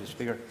 Mr. Deputy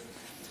Speaker.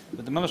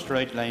 Would the Minister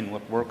outline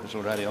what work is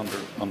already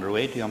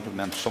underway to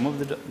implement some of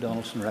the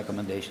Donaldson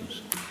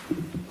recommendations?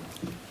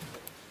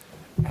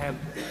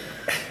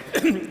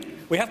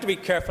 We have to be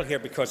careful here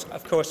because,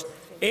 of course,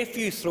 if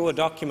you throw a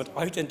document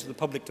out into the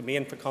public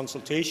domain for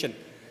consultation,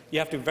 you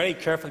have to be very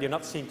careful you're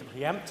not seeking to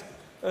preempt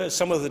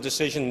some of the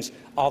decisions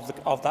of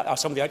that, or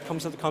some of the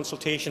outcomes of the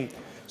consultation.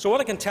 So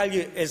what I can tell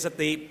you is that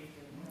the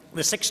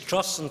 6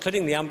 trusts,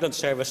 including the ambulance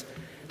service,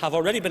 have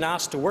already been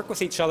asked to work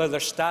with each other, their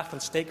staff and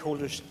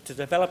stakeholders, to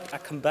develop a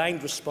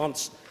combined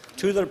response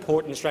to the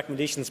report and its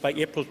recommendations by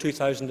April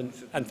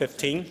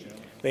 2015,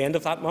 the end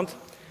of that month.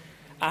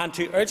 and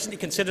to urgently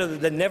consider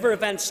the Never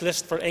Events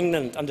list for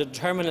England and to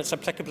determine its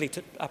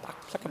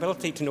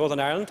applicability to Northern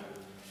Ireland.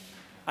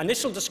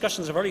 Initial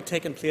discussions have already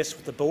taken place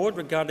with the Board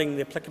regarding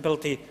the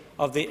applicability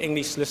of the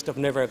English list of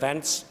Never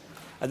Events.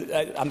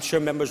 I'm sure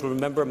members will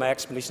remember my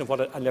explanation of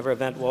what a Never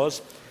Event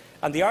was.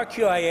 And the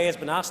RQIA has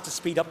been asked to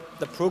speed up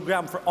the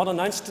programme for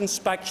unannounced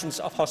inspections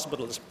of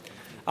hospitals.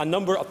 A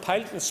number of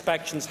pilot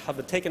inspections have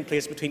been taken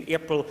place between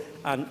April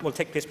and will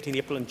take place between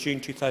April and June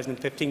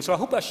 2015. So I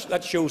hope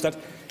that shows that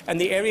in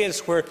the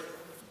areas where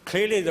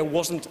clearly there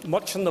wasn't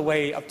much in the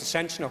way of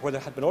dissension or where there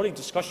had been already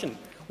discussion,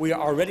 we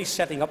are already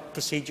setting up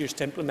procedures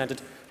to implement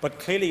it. But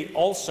clearly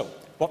also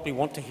what we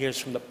want to hear is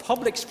from the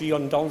public's view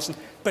on Donaldson,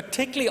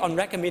 particularly on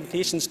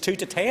recommendations 2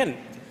 to 10,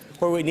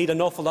 where we need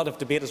an awful lot of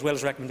debate as well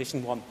as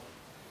recommendation 1.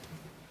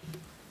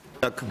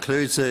 That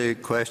concludes the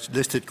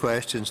listed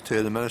questions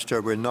to the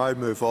Minister. We now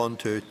move on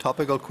to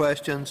topical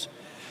questions.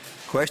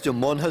 Question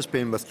 1 has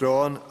been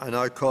withdrawn. I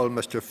now call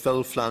Mr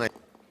Phil Flanagan.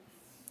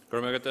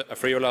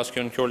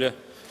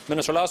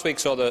 Minister, last week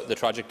saw the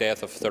tragic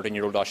death of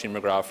 13-year-old Oisín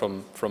McGrath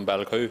from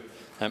Belcoo.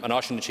 And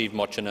Oisín achieved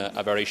much in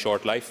a very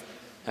short life,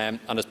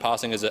 and his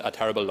passing is a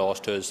terrible loss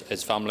to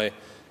his family,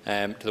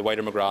 to the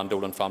wider McGrath and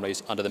Dolan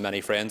families, and to the many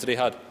friends that he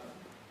had.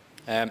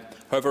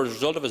 However, as a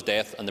result of his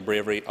death and the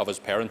bravery of his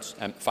parents,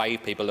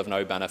 5 people have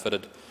now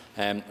benefited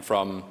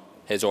from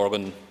his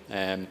organs,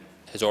 and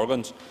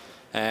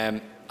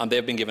they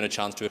have been given a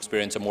chance to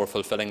experience a more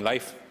fulfilling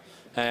life.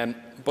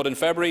 But in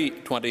February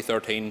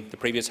 2013, the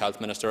previous Health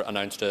Minister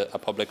announced a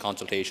public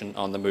consultation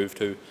on the move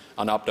to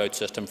an opt-out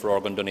system for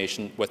organ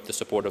donation with the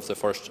support of the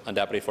First and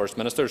Deputy First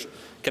Ministers.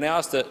 Can I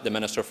ask the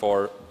Minister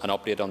for an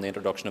update on the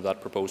introduction of that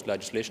proposed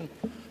legislation?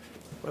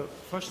 Well,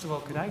 first of all,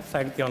 could I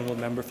thank the honourable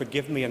member for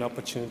giving me an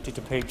opportunity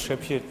to pay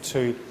tribute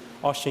to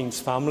Oisín's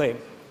family,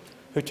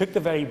 who took the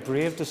very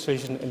brave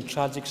decision in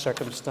tragic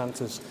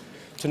circumstances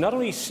to not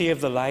only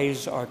save the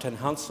lives or to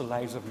enhance the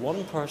lives of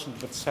one person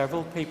but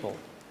several people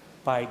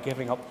by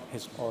giving up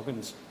his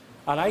organs.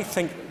 And I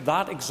think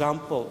that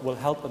example will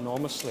help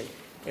enormously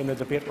in the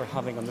debate we're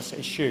having on this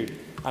issue.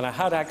 And I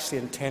had actually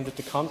intended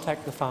to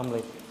contact the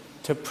family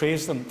to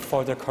praise them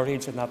for their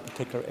courage in that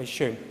particular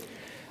issue.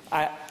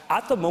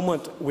 At the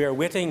moment, we are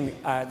awaiting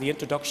the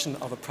introduction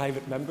of a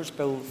private member's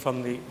bill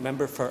from the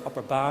member for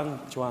Upper Bann,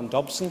 Joanne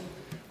Dobson.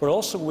 We're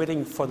also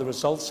waiting for the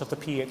results of the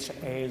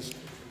PHA's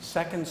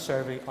second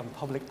survey on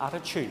public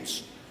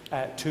attitudes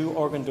to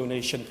organ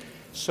donation.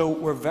 So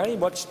we're very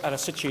much at a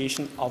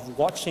situation of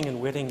watching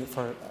and waiting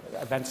for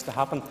events to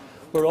happen.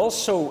 We're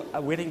also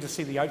waiting to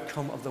see the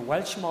outcome of the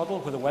Welsh model,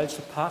 where the Welsh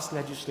have passed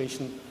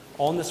legislation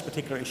on this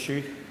particular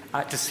issue,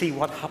 to see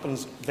what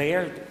happens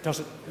there. Does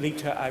it lead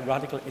to a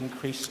radical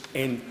increase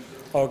in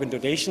organ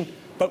donation?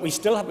 But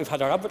we've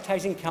had our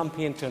advertising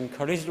campaign to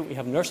encourage it. We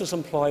have nurses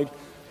employed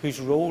whose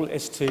role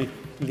is to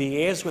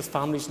liaise with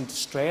families in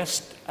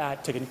distress,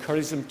 to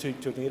encourage them to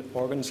donate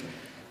organs.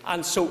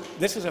 And so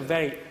this is a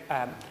very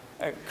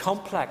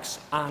complex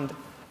and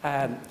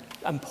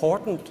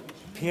important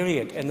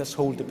period in this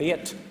whole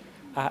debate.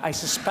 I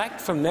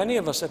suspect for many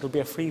of us it will be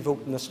a free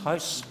vote in this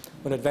House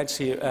when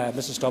eventually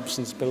Mrs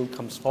Dobson's bill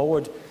comes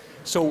forward.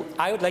 So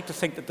I would like to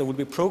think that there will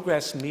be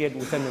progress made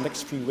within the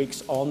next few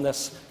weeks on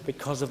this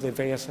because of the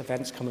various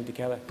events coming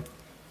together.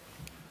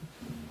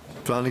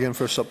 Flanagan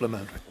for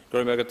supplementary.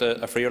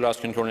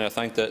 I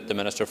thank the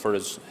Minister for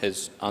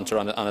his answer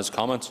and his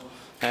comments.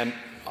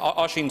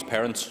 Oisín's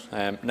parents,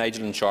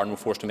 Nigel and Sharon, were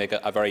forced to make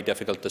a very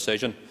difficult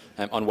decision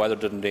on whether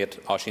to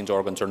donate Oisín's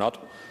organs or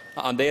not,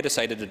 and they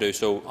decided to do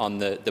so on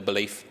the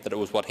belief that it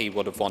was what he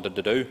would have wanted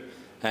to do.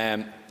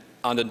 And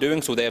in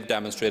doing so, they have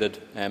demonstrated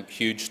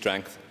huge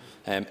strength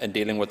in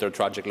dealing with their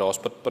tragic loss.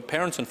 But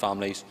parents and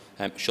families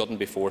shouldn't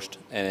be forced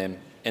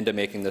into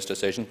making this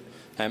decision.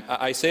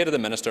 I say to the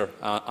Minister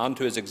and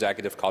to his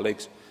executive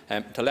colleagues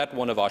to let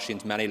one of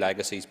Oisín's many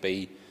legacies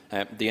be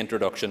the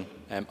introduction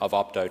of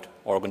opt-out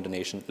organ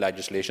donation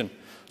legislation.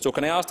 So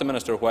can I ask the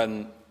Minister,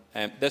 when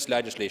this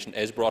legislation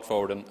is brought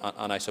forward,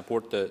 and I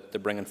support the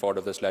bringing forward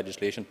of this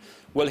legislation,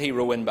 will he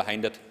row in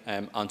behind it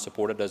and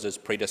support it as his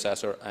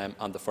predecessor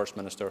and the First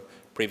Minister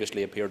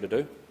previously appeared to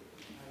do?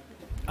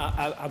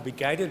 I'll be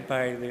guided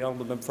by the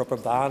honourable member for Upper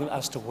Bann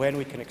as to when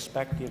we can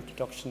expect the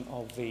introduction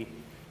of the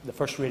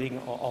first reading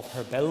of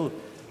her bill,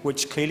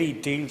 which clearly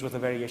deals with the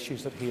very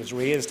issues that he has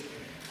raised.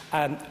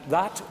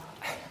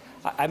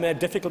 I'm in a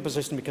difficult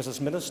position because,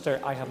 as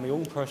Minister, I have my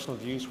own personal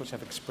views which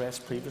I've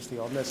expressed previously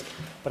on this,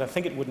 but I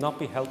think it would not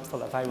be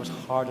helpful if I was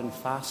hard and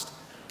fast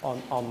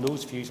on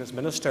those views as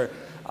Minister.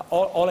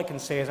 All I can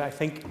say is I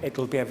think it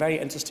will be a very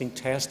interesting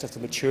test of the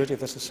maturity of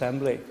this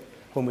Assembly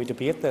when we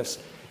debate this.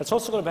 It's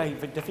also going to be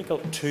very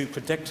difficult to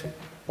predict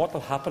what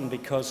will happen,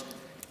 because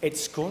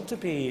it's going to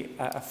be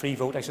a free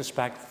vote, I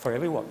suspect, for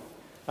everyone.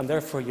 And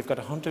therefore, you've got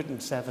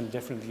 107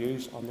 different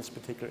views on this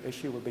particular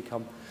issue will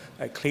become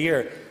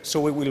clear.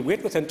 So we will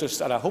wait with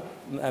interest, and I hope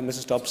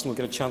Mrs Dobson will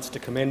get a chance to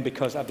come in,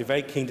 because I'd be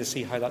very keen to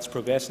see how that's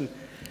progressing.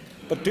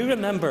 But do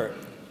remember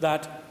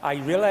that I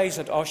realise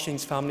that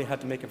Oisín's family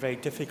had to make a very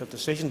difficult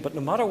decision, but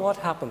no matter what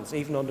happens,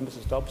 even under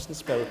Mrs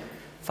Dobson's bill,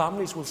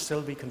 families will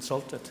still be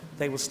consulted.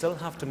 They will still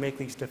have to make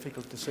these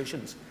difficult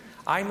decisions.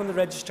 I'm on the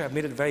register. I've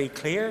made it very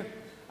clear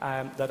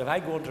that if I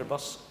go under a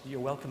bus, you're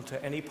welcome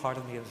to any part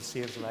of me that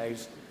saves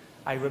lives.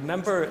 I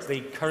remember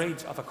the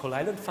courage of a Coal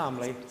Island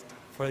family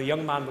where a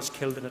young man was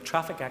killed in a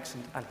traffic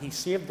accident, and he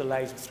saved the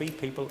lives of 3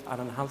 people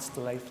and enhanced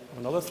the life of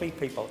another 3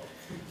 people.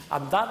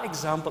 And that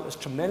example is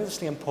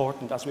tremendously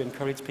important as we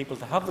encourage people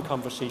to have the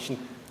conversation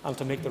and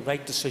to make the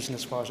right decision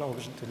as far as our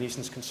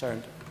nation is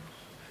concerned.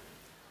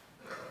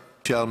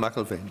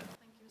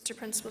 Mr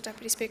Principal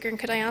Deputy Speaker, and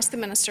could I ask the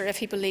Minister if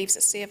he believes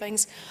that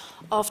savings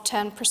of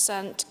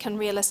 10% can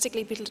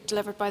realistically be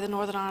delivered by the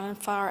Northern Ireland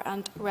Fire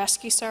and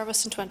Rescue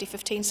Service in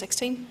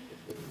 2015-16?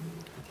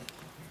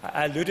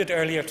 I alluded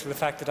earlier to the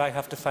fact that I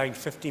have to find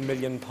 £50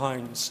 million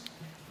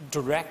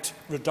direct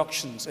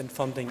reductions in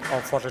funding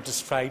of what are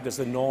described as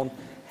the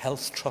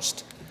non-health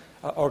trust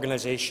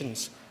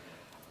organisations.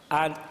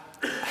 And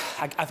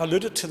I've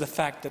alluded to the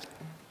fact that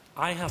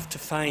I have to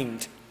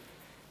find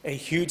a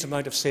huge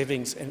amount of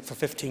savings for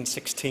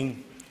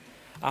 15-16.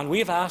 And we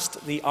have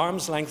asked the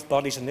arm's-length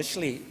bodies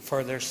initially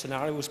for their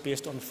scenarios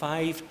based on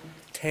 5,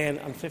 10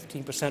 and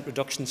 15%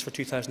 reductions for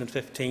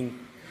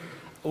 2015.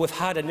 We've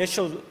had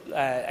initial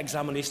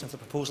examination of the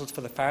proposals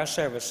for the fire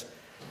service,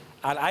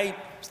 and I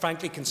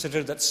frankly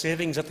consider that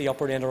savings at the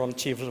upper end are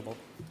unachievable.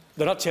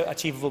 They're not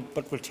achievable,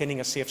 but retaining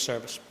a safe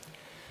service.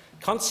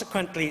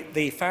 Consequently,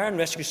 the Fire and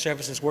Rescue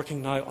Service is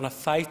working now on a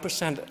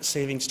 5%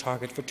 savings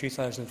target for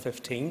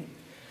 2015,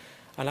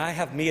 and I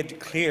have made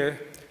clear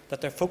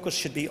that their focus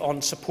should be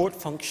on support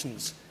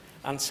functions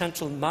and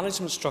central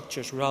management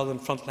structures rather than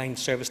frontline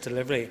service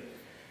delivery.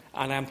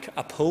 And I am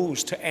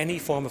opposed to any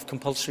form of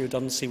compulsory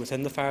redundancy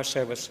within the fire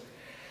service.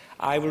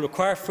 I will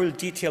require full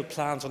detailed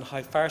plans on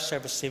how fire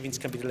service savings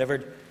can be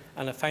delivered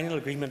and a final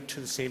agreement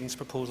to the savings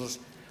proposals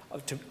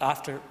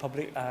after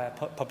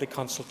public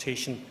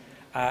consultation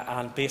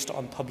and based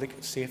on public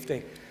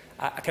safety.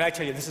 Can I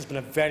tell you, this has been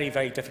a very,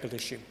 very difficult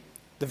issue.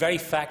 The very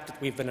fact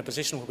that we've been in a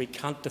position where we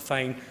can't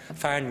define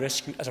fire and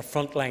rescue as a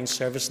frontline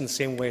service in the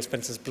same way as, for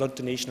instance, blood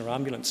donation or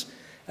ambulance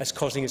is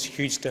causing us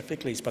huge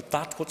difficulties. But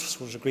that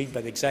was agreed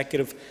by the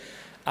Executive,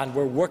 and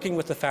we're working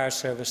with the Fire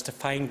Service to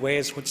find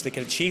ways which they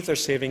can achieve their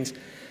savings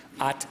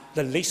at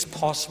the least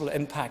possible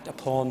impact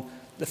upon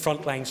the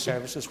frontline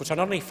services, which are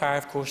not only fire,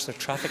 of course, they're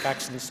traffic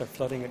accidents, they're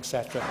flooding,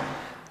 etc.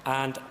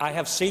 And I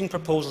have seen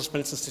proposals, for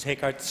instance, to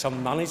take out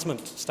some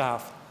management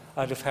staff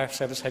out of Fire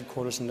Service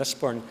headquarters in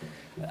Lisburn.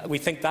 We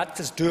think that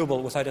is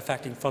doable without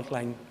affecting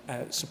frontline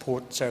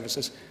support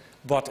services,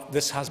 but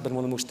this has been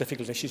one of the most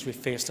difficult issues we've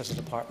faced as a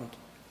department.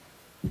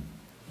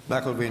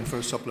 McElveen for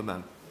a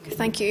supplement.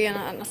 Thank you, and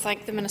I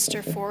thank the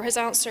Minister for his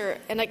answer.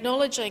 In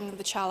acknowledging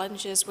the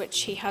challenges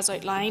which he has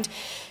outlined,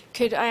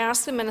 could I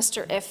ask the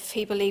Minister if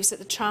he believes that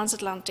the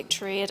transatlantic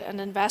trade and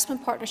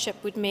investment partnership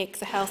would make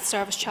the health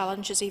service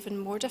challenges even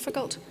more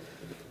difficult?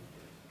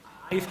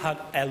 I've had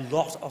a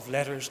lot of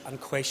letters and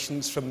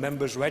questions from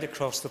members right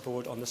across the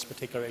board on this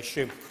particular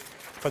issue.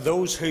 For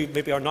those who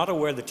maybe are not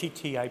aware, the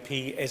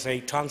TTIP is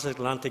a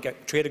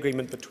transatlantic trade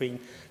agreement between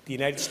the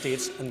United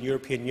States and the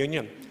European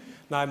Union.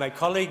 Now, my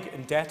colleague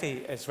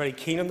Ndeti is very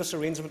keen on this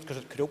arrangement because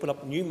it could open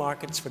up new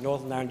markets for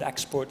Northern Ireland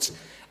exports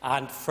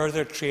and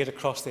further trade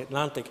across the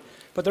Atlantic.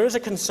 But there is a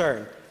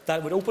concern that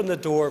it would open the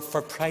door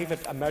for private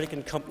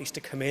American companies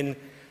to come in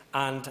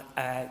and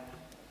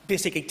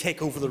basically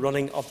take over the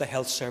running of the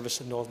health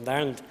service in Northern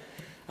Ireland.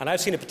 And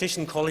I've seen a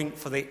petition calling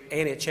for the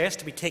NHS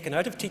to be taken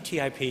out of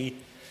TTIP,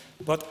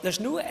 but there's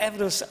no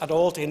evidence at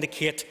all to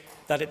indicate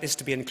that it is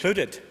to be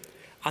included.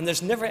 And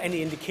there's never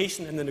any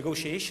indication in the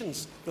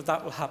negotiations that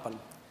that will happen.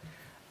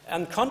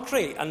 And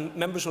contrary, and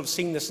members will have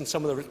seen this in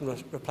some of the written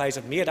replies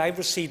I've made, I've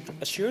received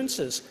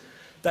assurances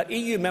that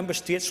EU member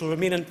states will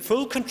remain in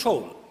full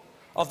control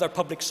of their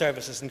public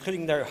services,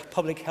 including their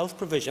public health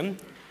provision.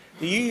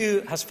 The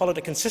EU has followed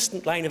a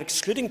consistent line of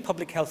excluding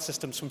public health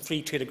systems from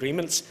free trade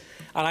agreements,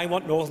 and I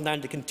want Northern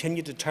Ireland to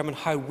continue to determine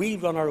how we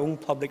run our own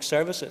public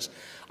services.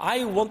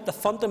 I want the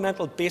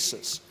fundamental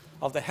basis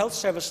of the health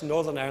service in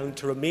Northern Ireland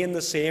to remain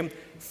the same,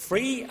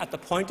 free at the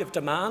point of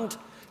demand,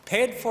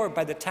 paid for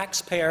by the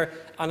taxpayer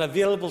and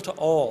available to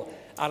all.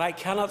 And I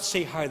cannot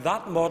see how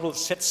that model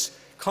sits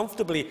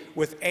comfortably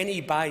with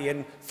any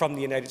buy-in from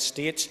the United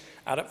States.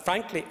 And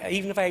frankly,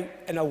 even if I,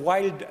 in a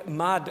wild,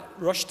 mad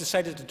rush,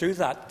 decided to do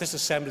that, this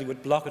Assembly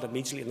would block it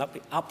immediately, and that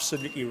would be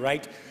absolutely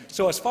right.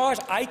 So as far as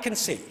I can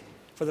see,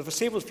 for the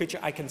foreseeable future,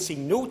 I can see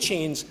no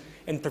change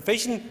in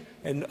provision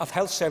of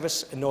health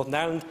service in Northern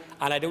Ireland,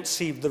 and I don't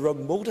see the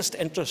remotest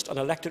interest on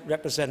elected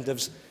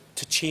representatives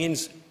to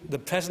change the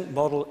present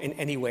model in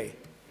any way.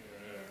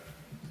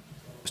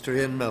 Mr.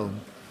 Ian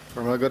Milne.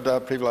 And I'd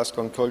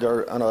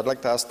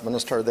like to ask the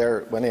Minister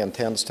there when he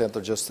intends to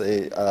introduce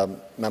the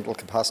mental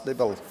capacity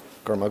bill.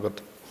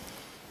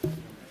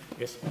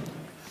 Yes.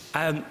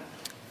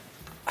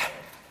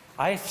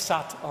 I've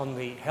sat on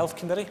the Health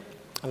Committee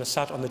and I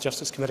sat on the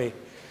Justice Committee,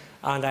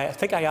 and I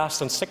think I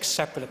asked on 6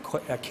 separate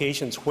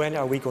occasions, when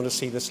are we going to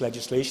see this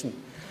legislation?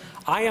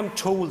 I am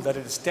told that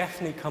it is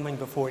definitely coming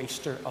before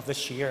Easter of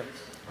this year.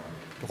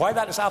 Why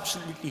that is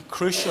absolutely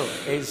crucial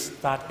is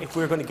that if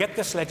we're going to get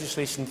this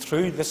legislation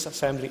through this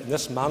Assembly in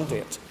this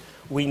mandate,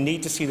 we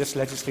need to see this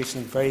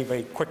legislation very,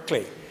 very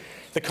quickly.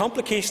 The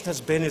complication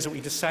has been is that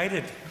we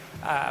decided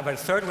about a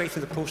third way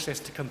through the process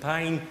to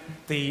combine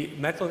the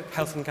mental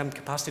health and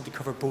capacity to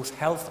cover both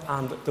health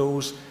and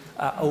those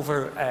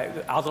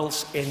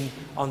adults in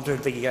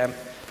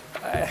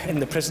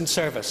the prison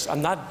service,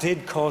 and that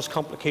did cause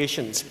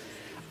complications.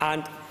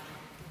 And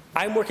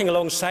I'm working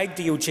alongside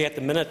DOJ at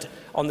the minute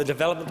on the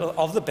development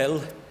of the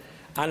bill,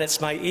 and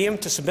it's my aim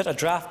to submit a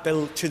draft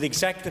bill to the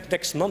Executive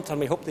next month, and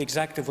we hope the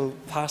Executive will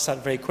pass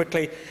that very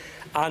quickly,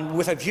 and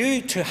with a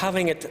view to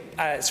having it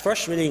its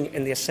first reading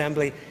in the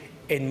Assembly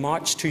in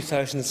March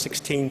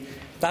 2016.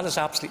 That is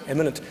absolutely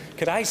imminent.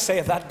 Could I say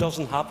if that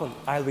doesn't happen,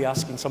 I'll be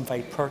asking some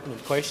very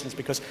pertinent questions,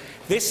 because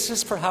this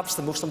is perhaps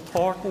the most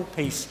important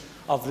piece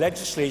of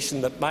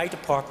legislation that my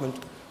department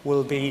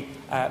will be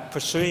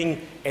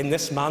pursuing in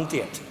this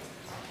mandate.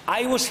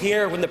 I was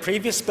here when the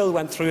previous bill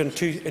went through in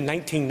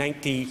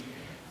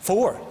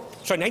 1984.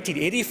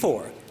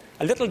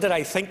 A little did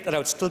I think that I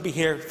would still be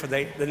here for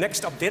the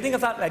next updating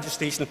of that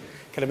legislation.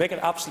 Can I make it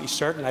absolutely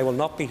certain I will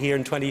not be here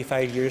in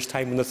 25 years'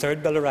 time when the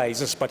third bill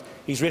arises? But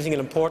he's raising an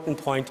important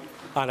point,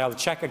 and I'll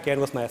check again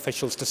with my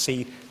officials to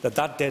see that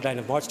that deadline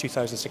of March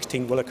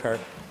 2016 will occur.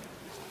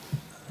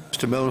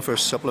 Mr. Milne for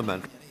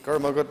supplement.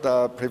 Thanks,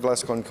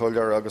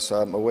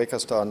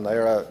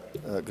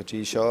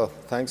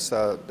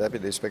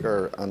 Deputy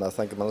Speaker, and I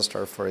thank the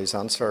Minister for his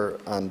answer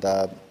and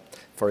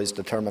for his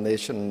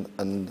determination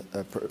in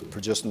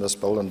producing this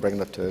bill and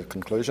bringing it to a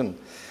conclusion.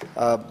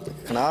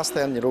 Can I ask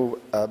then,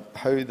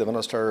 how the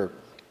Minister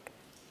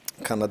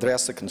can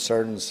address the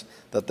concerns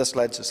that this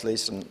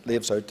legislation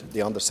leaves out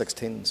the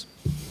under-16s?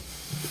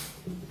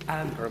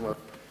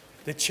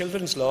 The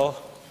Children's Law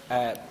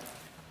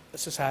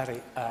Society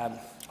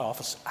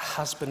Office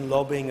has been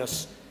lobbying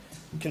us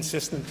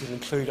consistently to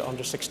include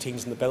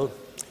under-16s in the bill.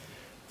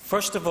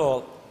 First of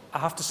all, I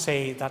have to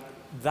say that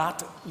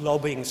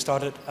lobbying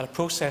started at a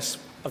process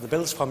of the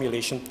bill's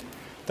formulation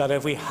that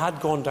if we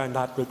had gone down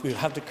that route, we would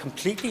have to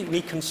completely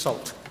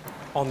reconsult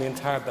on the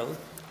entire bill.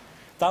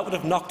 That would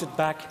have knocked it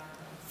back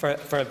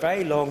for a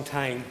very long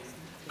time,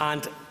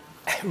 and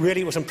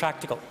really was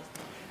impractical.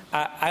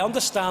 I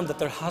understand that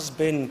there has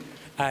been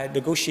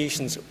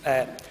negotiations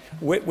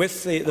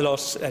with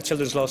the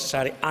Children's Law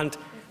Society, and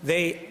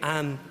they,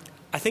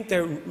 I think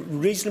they're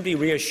reasonably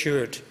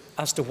reassured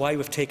as to why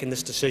we've taken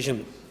this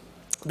decision.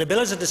 The bill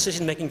is a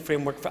decision-making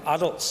framework for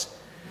adults.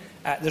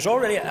 There's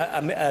already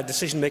a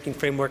decision-making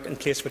framework in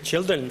place for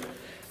children,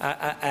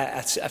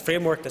 a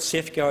framework that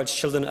safeguards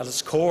children at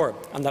its core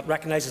and that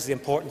recognises the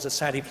importance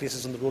society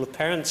places on the role of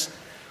parents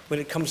when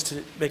it comes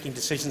to making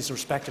decisions in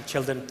respect of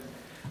children.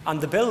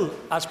 And the bill,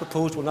 as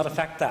proposed, will not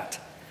affect that,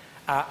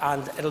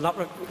 and it will not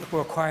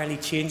require any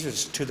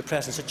changes to the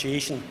present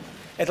situation.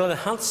 It will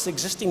enhance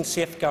existing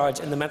safeguards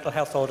in the mental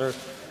health order,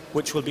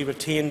 which will be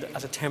retained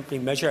as a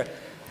temporary measure.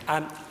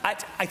 I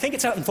think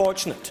it's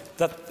unfortunate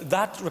that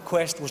that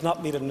request was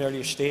not made at an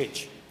earlier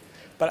stage,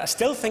 but I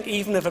still think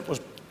even if it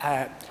was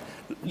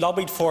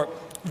lobbied for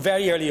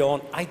very early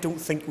on, I don't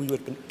think we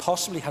would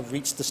possibly have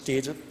reached the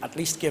stage of at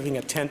least giving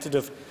a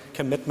tentative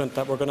commitment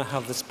that we're going to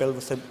have this bill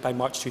by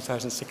March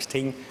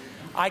 2016.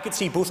 I could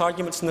see both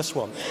arguments in this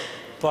one,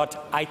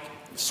 but I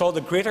saw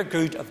the greater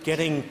good of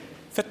getting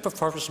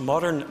fit-for-purpose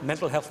modern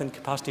mental health and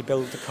capacity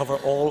bill to cover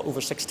all over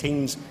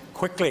 16s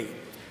quickly,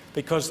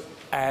 because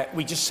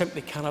we just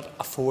simply cannot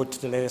afford to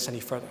delay this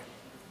any further.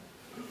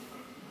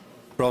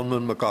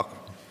 Bronwyn McCaughan.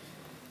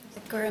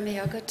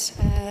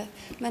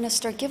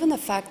 Minister, given the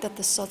fact that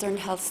the Southern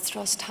Health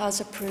Trust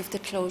has approved the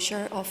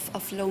closure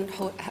of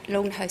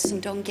Lone House in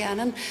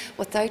Dungannon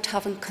without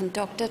having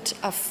conducted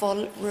a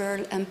full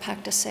rural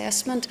impact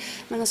assessment,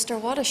 Minister,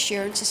 what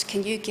assurances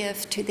can you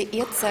give to the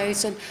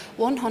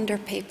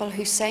 8,100 people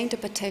who signed a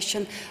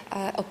petition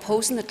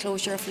opposing the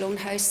closure of Lone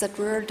House that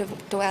rural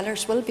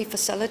dwellers will be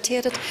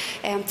facilitated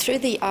through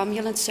the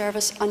ambulance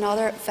service and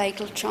other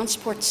vital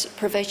transport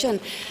provision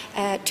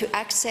to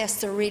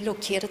access the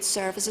relocated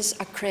services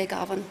at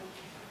Fearghal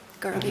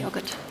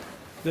McKinney?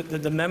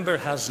 The member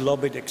has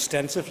lobbied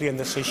extensively on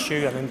this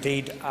issue, and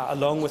indeed,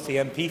 along with the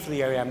MP for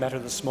the area, I met her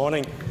this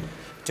morning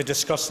to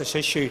discuss this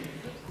issue.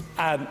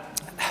 And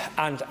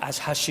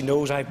as she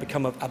knows, I've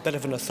become a bit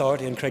of an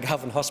authority in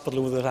Fearghal Hospital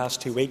over the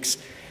last 2 weeks.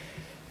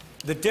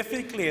 The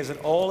difficulty is that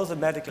all of the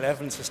medical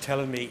evidence is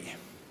telling me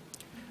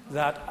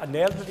that an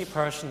elderly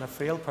person, a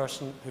frail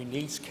person who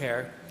needs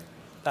care,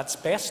 that's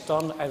best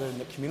done either in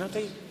the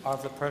community or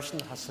if the person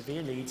has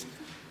severe needs,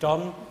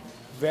 done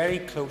very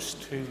close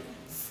to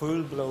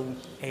full-blown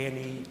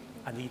A&E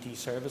and ED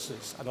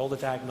services and all the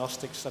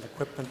diagnostics and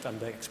equipment and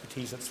the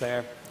expertise that's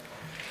there.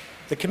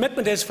 The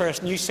commitment is for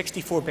a new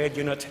 64-bed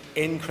unit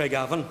in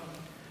Fearghal.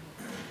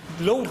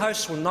 Lone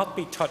House will not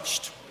be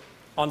touched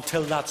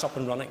until that's up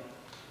and running.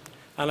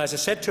 And as I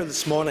said to her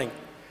this morning,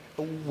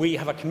 we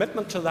have a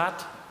commitment to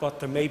that, but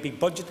there may be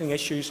budgeting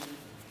issues.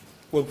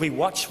 We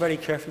watch very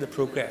carefully the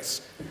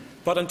progress.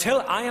 But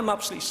until I am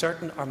absolutely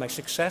certain, or my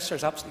successor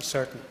is absolutely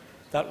certain,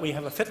 that we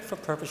have a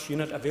fit-for-purpose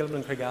unit available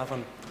in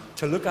Craigavon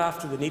to look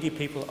after the needy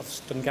people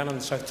of Dungannon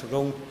and South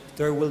Tyrone.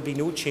 There will be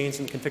no change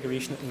in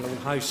configuration in Lone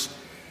House.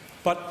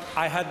 But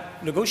I had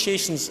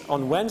negotiations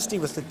on Wednesday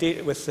with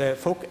the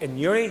folk in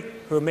Newry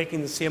who are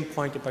making the same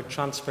point about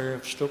transfer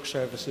of stroke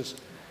services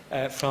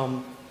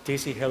from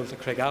Daisy Hill to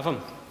Craigavon.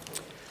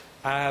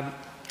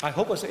 I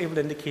hope I was able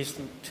to indicate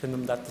to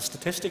them that the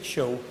statistics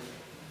show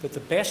that the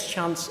best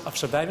chance of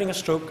surviving a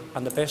stroke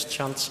and the best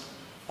chance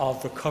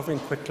of recovering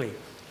quickly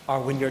are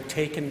when you're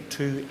taken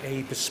to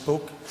a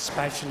bespoke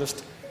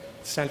specialist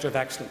centre of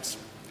excellence.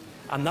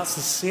 And that's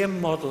the same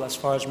model as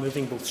far as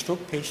moving both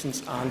stroke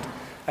patients and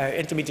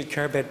intermediate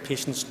care bed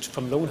patients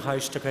from Lone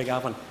House to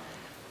Craigavon.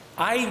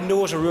 I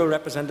know as a rural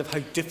representative how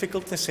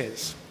difficult this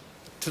is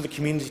to the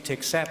community to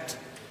accept.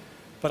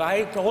 But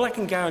all I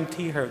can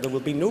guarantee her, there will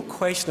be no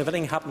question of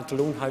anything happening to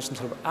Lone House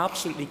until we're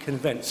absolutely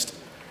convinced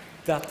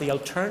that the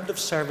alternative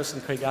service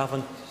in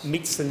Craigavon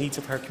meets the needs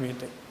of her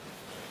community.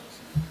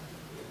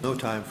 No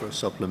time for a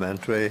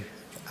supplementary.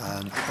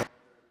 And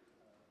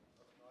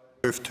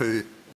move to